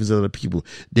cravings of the people.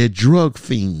 They're drug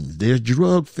fiends. They're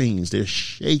drug fiends. They're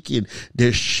shaking.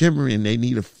 They're shimmering. They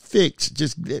need a fix.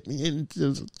 Just get me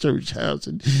into the church house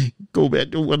and go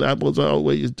back to what I was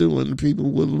always doing. People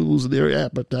will lose their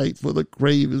appetite for the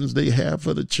cravings they have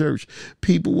for the church.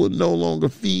 People will no longer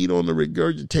feed on the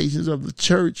regurgitations of the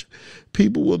church.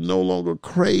 People will no longer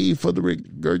crave for the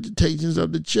regurgitations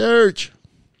of the church.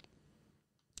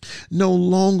 No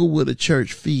longer will the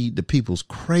church feed the people's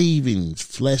cravings,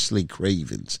 fleshly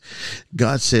cravings.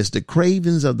 God says the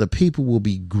cravings of the people will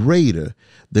be greater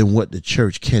than what the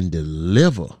church can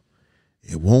deliver.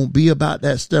 It won't be about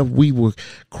that stuff we were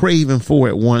craving for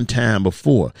at one time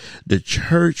before. The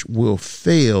church will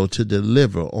fail to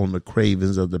deliver on the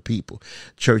cravings of the people.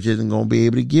 Church isn't going to be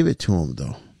able to give it to them,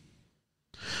 though.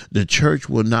 The church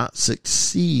will not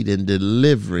succeed in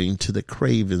delivering to the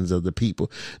cravings of the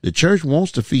people. The church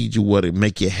wants to feed you what will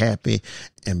make you happy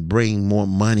and bring more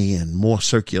money and more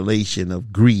circulation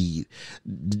of greed.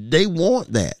 They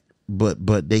want that,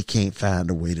 but they can't find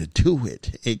a way to do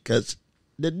it because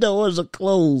the doors are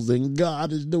closed and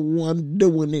God is the one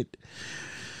doing it.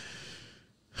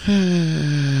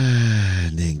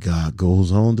 And then God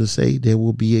goes on to say there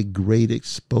will be a great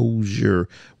exposure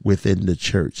within the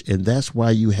church. And that's why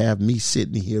you have me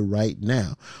sitting here right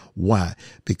now. Why?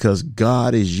 Because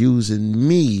God is using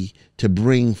me to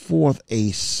bring forth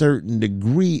a certain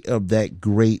degree of that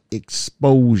great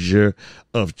exposure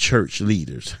of church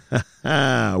leaders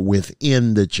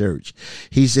within the church.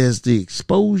 He says the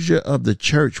exposure of the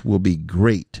church will be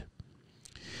great.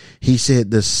 He said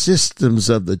the systems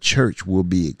of the church will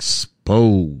be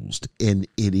exposed, and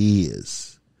it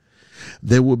is.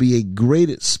 There will be a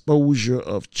great exposure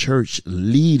of church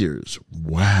leaders.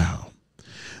 Wow.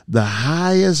 The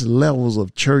highest levels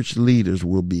of church leaders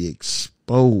will be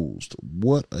exposed.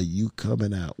 What are you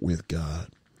coming out with, God?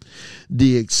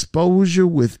 The exposure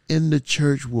within the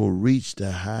church will reach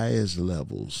the highest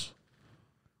levels.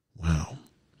 Wow.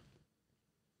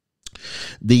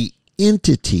 The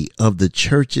entity of the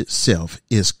church itself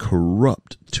is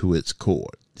corrupt to its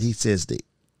core. He says the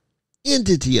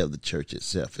entity of the church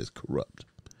itself is corrupt.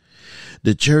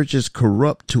 The church is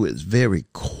corrupt to its very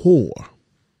core.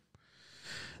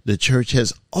 The church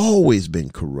has always been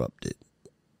corrupted.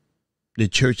 The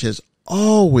church has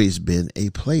always been a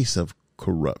place of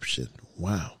corruption.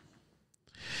 Wow.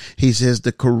 He says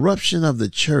the corruption of the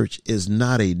church is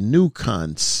not a new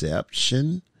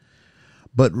conception,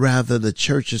 but rather the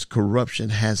church's corruption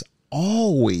has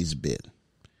always been.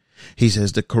 He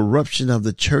says the corruption of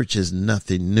the church is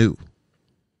nothing new.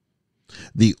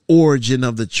 The origin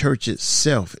of the church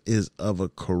itself is of a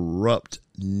corrupt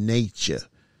nature.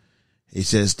 He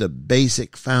says the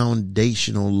basic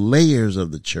foundational layers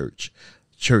of the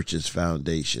church's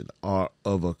foundation, are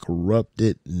of a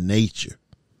corrupted nature.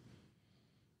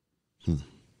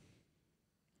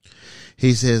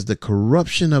 He says the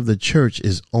corruption of the church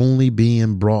is only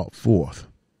being brought forth.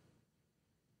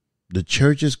 The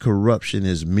church's corruption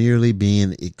is merely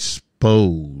being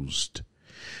exposed.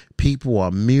 People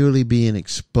are merely being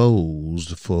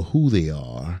exposed for who they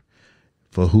are,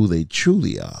 for who they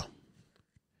truly are.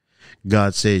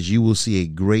 God says you will see a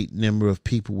great number of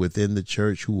people within the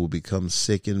church who will become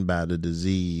sickened by the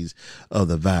disease of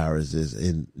the viruses,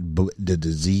 and the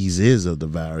disease is of the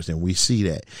virus. And we see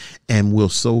that, and will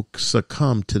so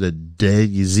succumb to the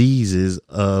diseases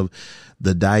of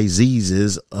the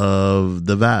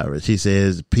virus. He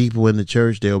says people in the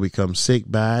church, they'll become sick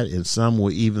by it, and some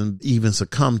will even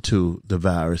succumb to the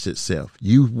virus itself.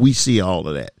 We see all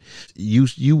of that.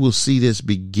 You will see this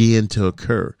begin to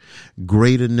occur.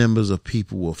 Greater numbers of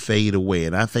people will fade away.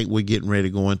 And I think we're getting ready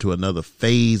to go into another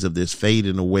phase of this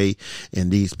fading away and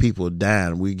these people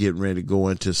dying. We're getting ready to go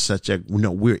into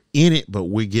we're in it, but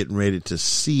we're getting ready to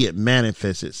see it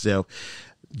manifest itself.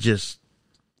 Just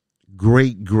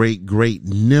great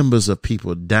numbers of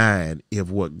people dying if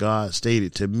what God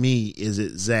stated to me is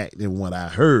exact in what I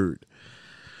heard.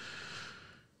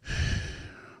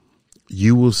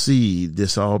 You will see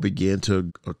this all begin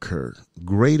to occur.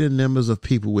 Greater numbers of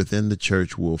people within the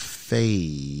church will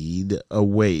fade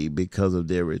away because of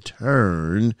their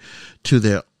return to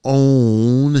their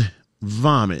own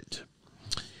vomit.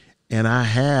 And I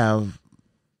have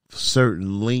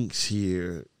certain links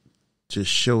here to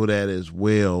show that as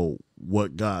well,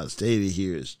 what God stated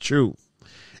here is true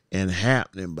and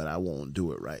happening, but I won't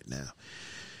do it right now.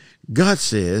 God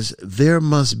says there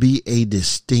must be a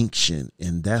distinction,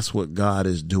 and that's what God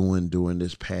is doing during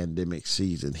this pandemic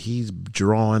season. He's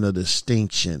drawing a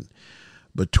distinction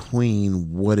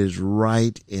between what is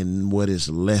right and what is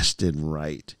less than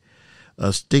right.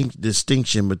 A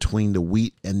distinction between the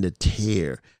wheat and the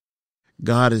tare.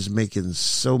 God is making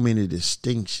so many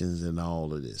distinctions in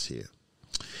all of this here.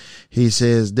 He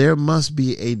says there must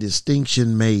be a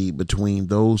distinction made between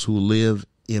those who live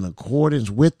in accordance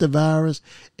with the virus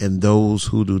and those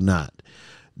who do not.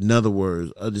 In other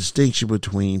words, a distinction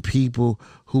between people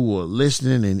who are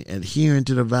listening and adhering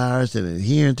to the virus and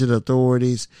adhering to the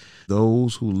authorities,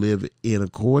 those who live in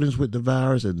accordance with the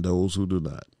virus and those who do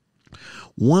not.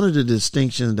 One of the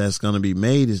distinctions that's going to be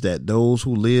made is that those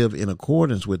who live in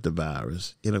accordance with the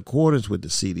virus, in accordance with the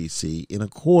CDC, in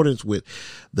accordance with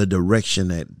the direction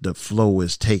that the flow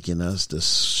is taking us, the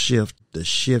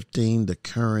shifting, the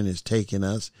current is taking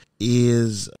us,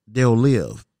 is they'll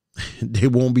live. They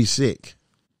won't be sick.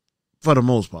 For the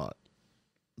most part,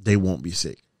 they won't be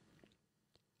sick.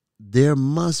 There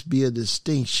must be a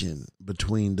distinction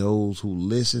between those who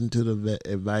listen to the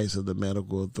advice of the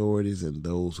medical authorities and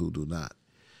those who do not.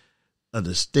 A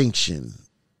distinction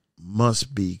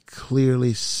must be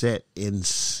clearly set and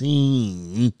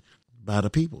seen by the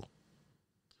people.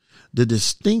 The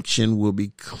distinction will be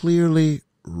clearly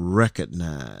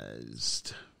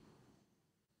recognized.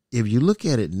 If you look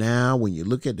at it now, when you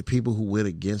look at the people who went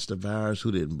against the virus,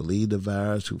 who didn't believe the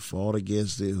virus, who fought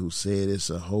against it, who said it's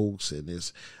a hoax and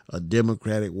it's a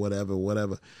democratic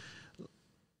whatever,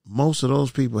 most of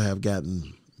those people have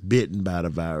gotten bitten by the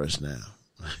virus now.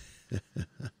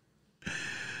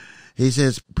 He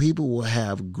says people will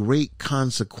have great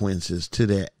consequences to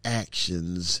their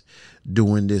actions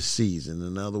during this season.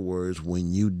 In other words,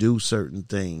 when you do certain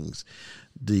things,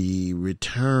 the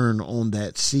return on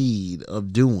that seed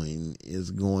of doing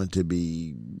is going to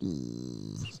be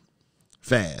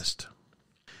fast.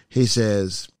 He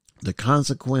says the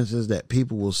consequences that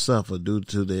people will suffer due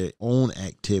to their own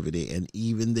activity and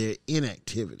even their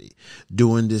inactivity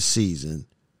during this season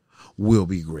will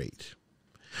be great.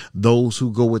 Those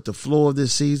who go with the flow of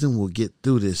this season will get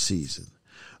through this season.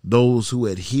 Those who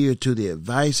adhere to the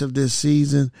advice of this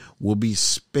season will be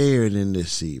spared in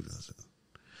this season.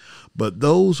 But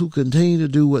those who continue to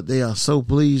do what they are so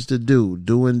pleased to do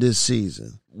during this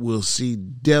season will see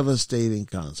devastating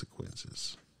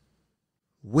consequences.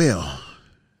 Well,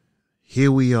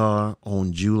 here we are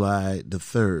on July the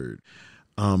 3rd.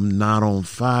 I'm not on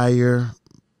fire,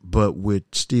 but we're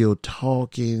still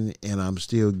talking, and I'm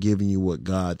still giving you what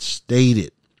God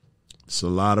stated. It's a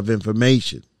lot of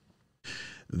information.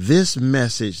 This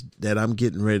message that I'm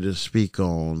getting ready to speak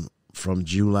on from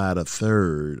July the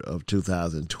 3rd of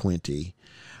 2020,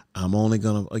 I'm only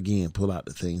going to, again, pull out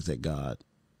the things that God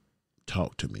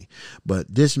talked to me.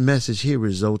 But this message here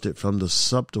resulted from the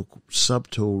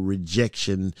subtle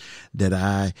rejection that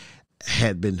I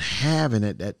had been having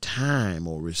at that time,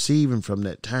 or receiving from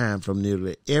that time, from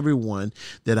nearly everyone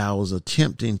that I was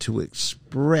attempting to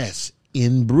express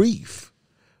in brief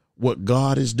what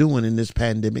God is doing in this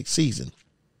pandemic season.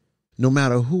 No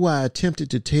matter who I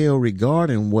attempted to tell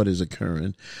regarding what is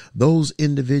occurring, those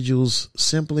individuals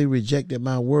simply rejected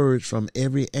my words from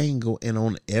every angle and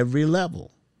on every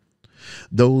level.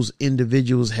 Those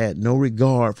individuals had no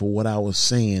regard for what I was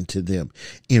saying to them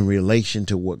in relation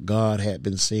to what God had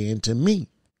been saying to me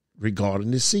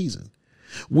regarding this season,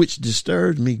 which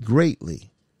disturbed me greatly,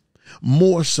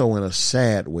 more so in a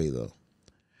sad way, though.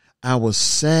 I was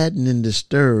saddened and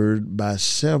disturbed by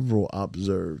several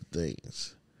observed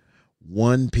things.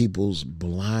 One, people's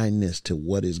blindness to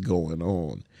what is going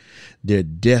on, their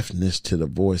deafness to the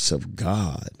voice of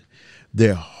God,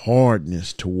 their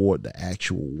hardness toward the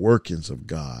actual workings of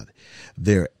God,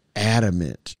 their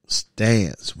adamant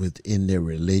stance within their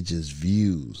religious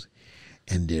views,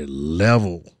 and their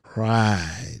level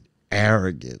pride,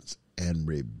 arrogance, and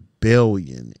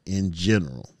rebellion in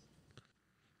general.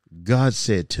 God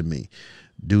said to me,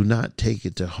 do not take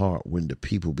it to heart when the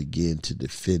people begin to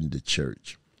defend the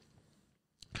church.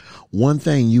 One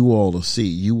thing you all will see,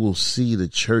 you will see the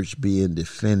church being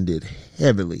defended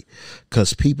heavily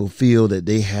because people feel that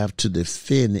they have to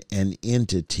defend an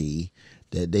entity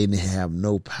that they have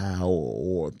no power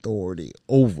or authority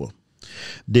over.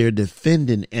 They're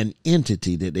defending an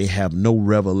entity that they have no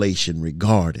revelation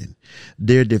regarding.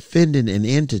 They're defending an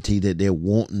entity that they're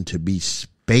wanting to be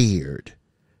spared.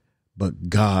 But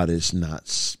God is not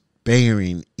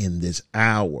sparing in this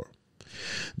hour.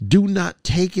 Do not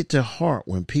take it to heart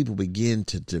when people begin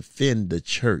to defend the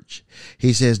church.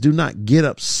 He says, do not get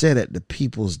upset at the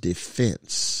people's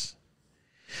defense.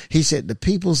 He said the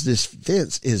people's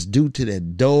defense is due to their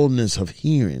dullness of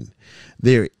hearing,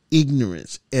 their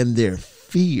ignorance, and their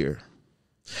fear.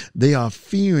 They are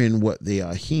fearing what they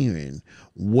are hearing,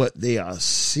 what they are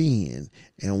seeing,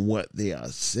 and what they are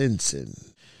sensing.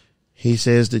 He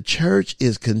says the church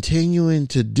is continuing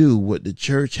to do what the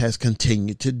church has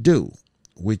continued to do,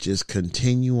 which is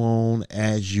continue on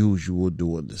as usual,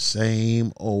 doing the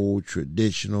same old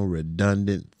traditional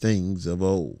redundant things of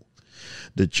old.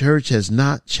 The church has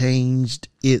not changed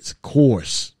its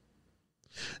course.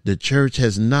 The church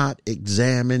has not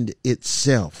examined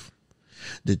itself.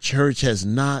 The church has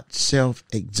not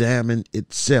self-examined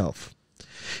itself.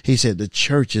 He said the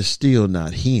church is still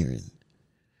not hearing.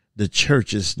 The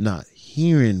church is not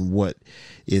hearing what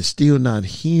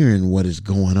is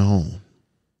going on.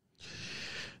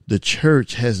 The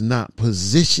church has not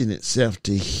positioned itself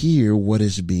to hear what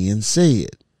is being said.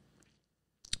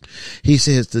 He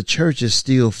says the church is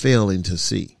still failing to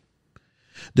see.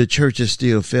 The church is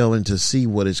still failing to see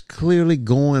what is clearly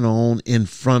going on in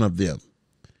front of them.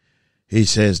 He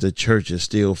says the church is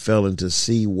still failing to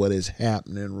see what is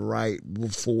happening right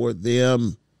before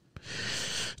them.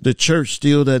 The church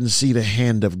still doesn't see the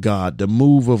hand of God, the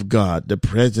move of God, the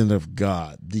presence of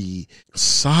God, the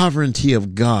sovereignty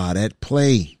of God at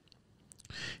play.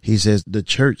 He says the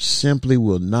church simply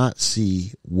will not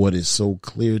see what is so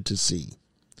clear to see.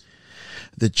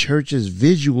 The church's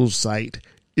visual sight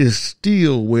is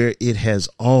still where it has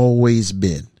always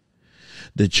been.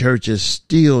 The church is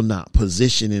still not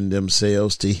positioning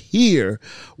themselves to hear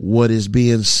what is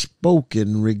being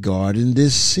spoken regarding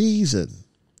this season.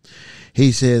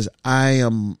 He says, I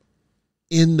am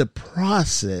in the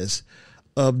process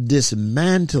of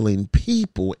dismantling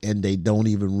people and they don't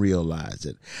even realize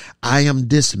it. I am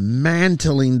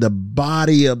dismantling the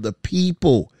body of the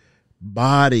people,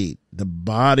 the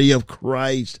body of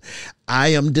Christ. I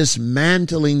am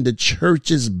dismantling the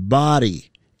church's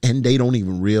body and they don't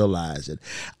even realize it.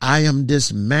 I am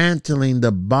dismantling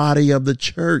the body of the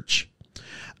church.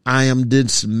 I am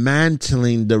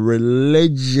dismantling the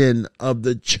religion of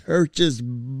the church's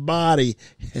body,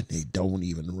 and they don't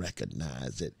even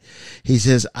recognize it. He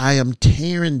says, I am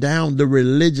tearing down the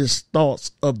religious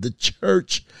thoughts of the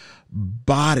church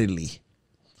bodily.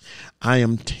 I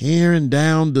am tearing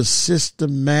down the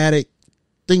systematic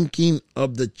thinking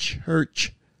of the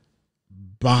church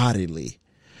bodily.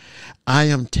 I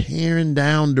am tearing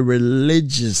down the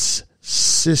religious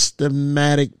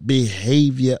systematic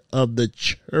behavior of the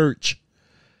church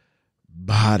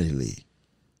bodily.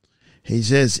 He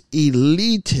says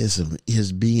elitism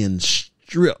is being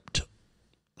stripped.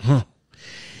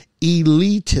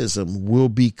 Elitism will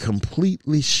be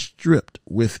completely stripped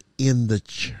within the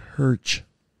church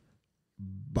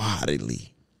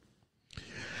bodily.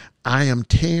 I am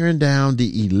tearing down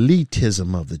the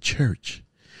elitism of the church.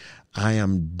 I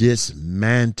am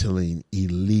dismantling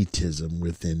elitism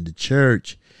within the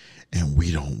church, and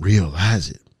we don't realize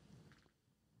it.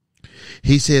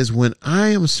 He says, when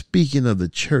I am speaking of the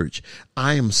church,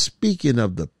 I am speaking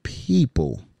of the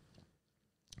people.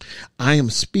 I am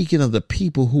speaking of the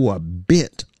people who are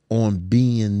bent on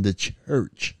being the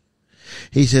church.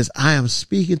 He says, I am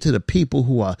speaking to the people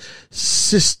who are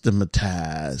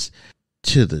systematized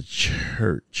to the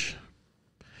church.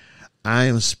 I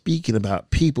am speaking about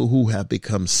people who have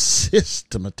become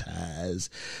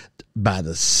systematized by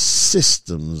the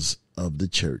systems of the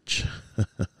church.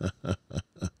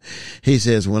 He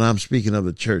says, when I'm speaking of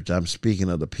the church, I'm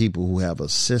speaking of the people who have a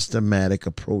systematic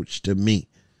approach to me.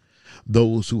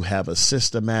 Those who have a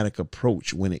systematic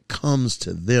approach when it comes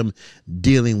to them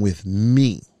dealing with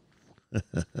me.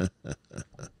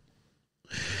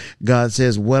 God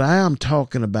says, what I am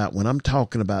talking about when I'm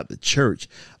talking about the church,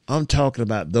 I'm talking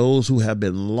about those who have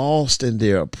been lost in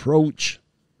their approach.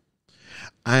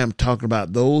 I am talking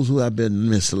about those who have been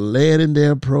misled in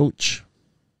their approach.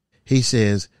 He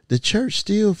says, the church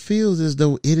still feels as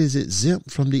though it is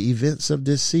exempt from the events of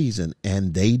this season,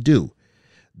 and they do.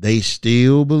 They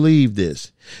still believe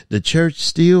this. The church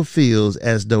still feels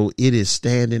as though it is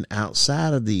standing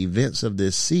outside of the events of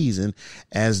this season,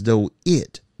 as though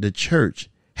it, the church,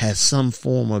 has some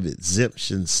form of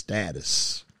exemption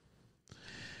status.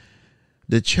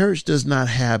 The church does not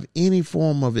have any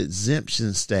form of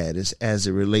exemption status as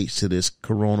it relates to this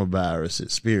coronavirus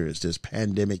experience, this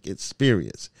pandemic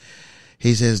experience.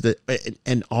 He says that,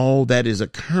 and all that is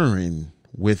occurring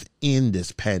within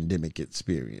this pandemic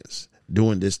experience,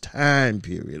 during this time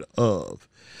period of.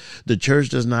 The church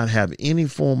does not have any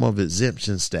form of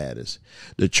exemption status.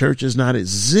 The church is not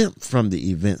exempt from the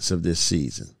events of this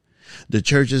season. The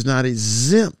church is not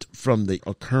exempt from the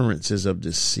occurrences of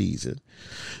this season.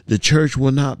 The church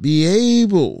will not be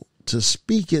able to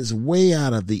speak its way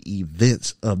out of the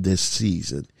events of this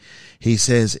season. He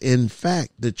says, in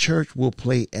fact, the church will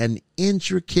play an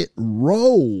intricate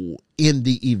role in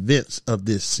the events of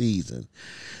this season.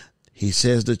 He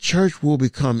says the church will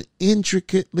become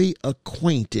intricately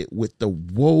acquainted with the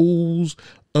woes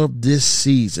of this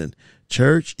season.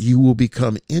 Church, you will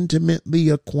become intimately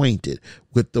acquainted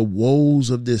with the woes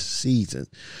of this season.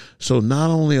 So not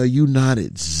only are you not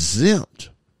exempt,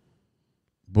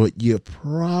 but you're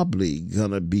probably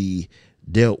going to be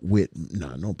dealt with,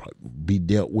 be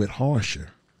dealt with harsher.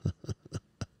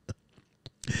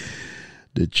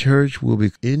 The church will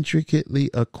be intricately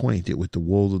acquainted with the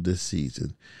woes of this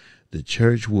season. The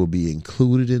church will be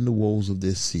included in the woes of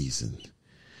this season.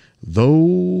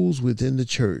 Those within the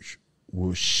church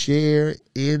will share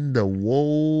in the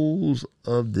woes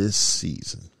of this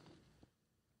season.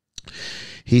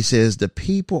 He says the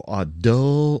people are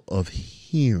dull of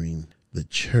hearing the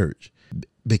church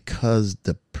because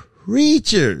the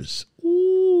preachers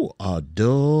are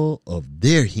dull of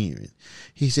their hearing.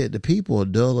 He said the people are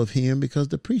dull of hearing because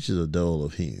the preachers are dull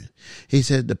of hearing. He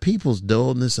said the people's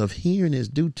dullness of hearing is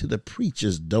due to the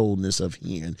preachers' dullness of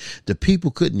hearing. The people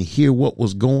couldn't hear what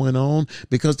was going on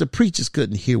because the preachers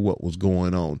couldn't hear what was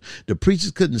going on. The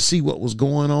preachers couldn't see what was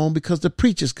going on because the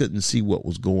preachers couldn't see what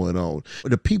was going on.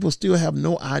 The people still have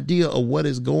no idea of what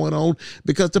is going on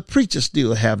because the preachers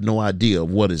still have no idea of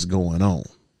what is going on.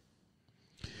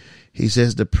 He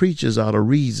says the preachers are the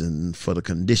reason for the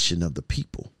condition of the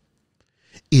people.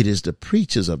 It is the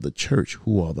preachers of the church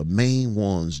who are the main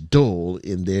ones dull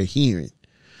in their hearing.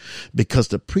 Because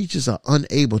the preachers are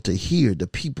unable to hear, the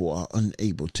people are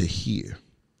unable to hear.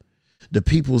 The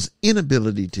people's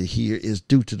inability to hear is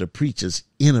due to the preacher's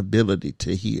inability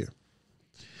to hear.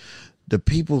 The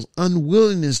people's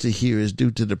unwillingness to hear is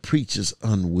due to the preacher's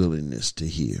unwillingness to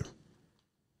hear.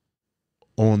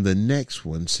 On the next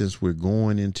one, since we're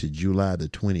going into July the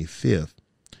 25th,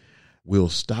 we'll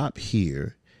stop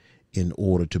here in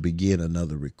order to begin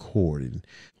another recording.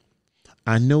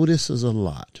 I know this is a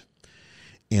lot,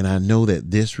 and I know that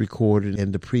this recording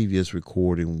and the previous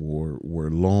recording were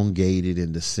elongated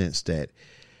in the sense that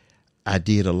I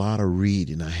did a lot of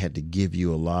reading. I had to give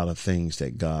you a lot of things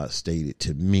that God stated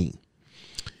to me.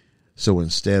 So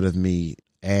instead of me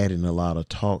adding a lot of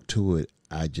talk to it,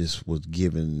 I just was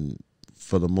given,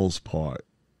 for the most part,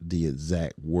 the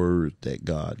exact word that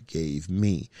God gave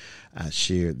me. I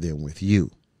shared them with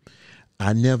you.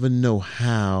 I never know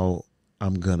how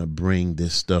I'm going to bring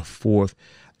this stuff forth.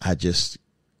 I just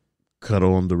cut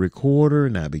on the recorder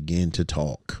and I begin to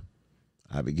talk.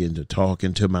 I begin to talk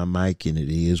into my mic, and it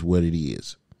is what it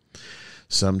is.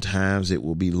 Sometimes it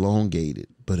will be elongated,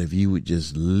 but if you would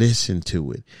just listen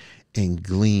to it and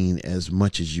glean as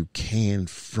much as you can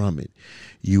from it,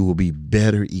 you will be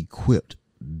better equipped,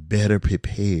 better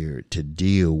prepared to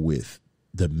deal with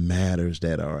the matters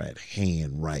that are at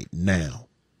hand right now.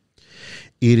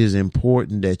 It is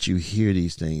important that you hear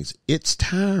these things. It's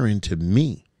tiring to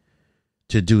me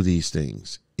to do these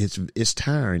things. It's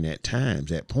tiring at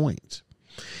times, at points,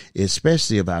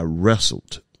 especially if I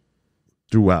wrestled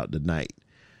throughout the night.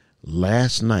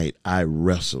 Last night, I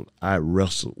wrestled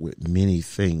with many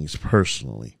things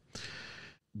personally.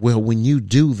 Well, when you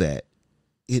do that,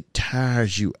 it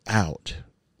tires you out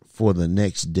for the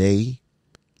next day.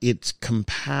 It's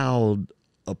compiled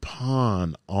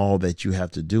upon all that you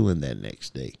have to do in that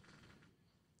next day,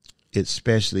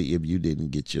 especially if you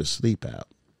didn't get your sleep out.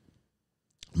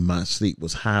 My sleep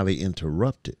was highly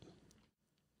interrupted.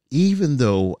 Even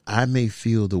though I may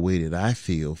feel the way that I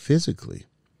feel physically,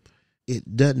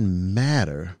 it doesn't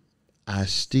matter. I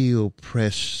still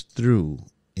press through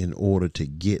in order to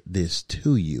get this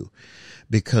to you,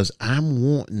 because I'm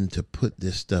wanting to put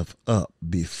this stuff up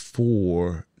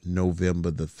before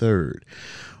November the 3rd.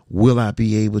 Will I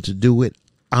be able to do it?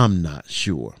 I'm not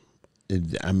sure.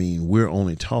 I mean, we're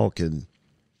only talking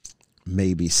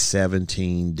maybe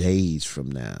 17 days from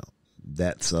now.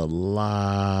 That's a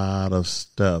lot of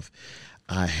stuff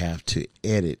I have to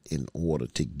edit in order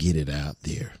to get it out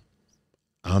there.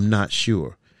 I'm not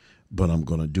sure, but I'm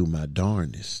going to do my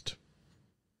darndest.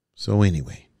 So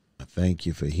anyway, I thank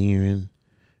you for hearing.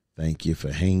 Thank you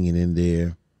for hanging in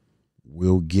there.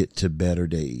 We'll get to better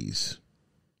days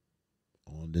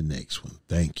on the next one.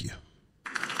 Thank you.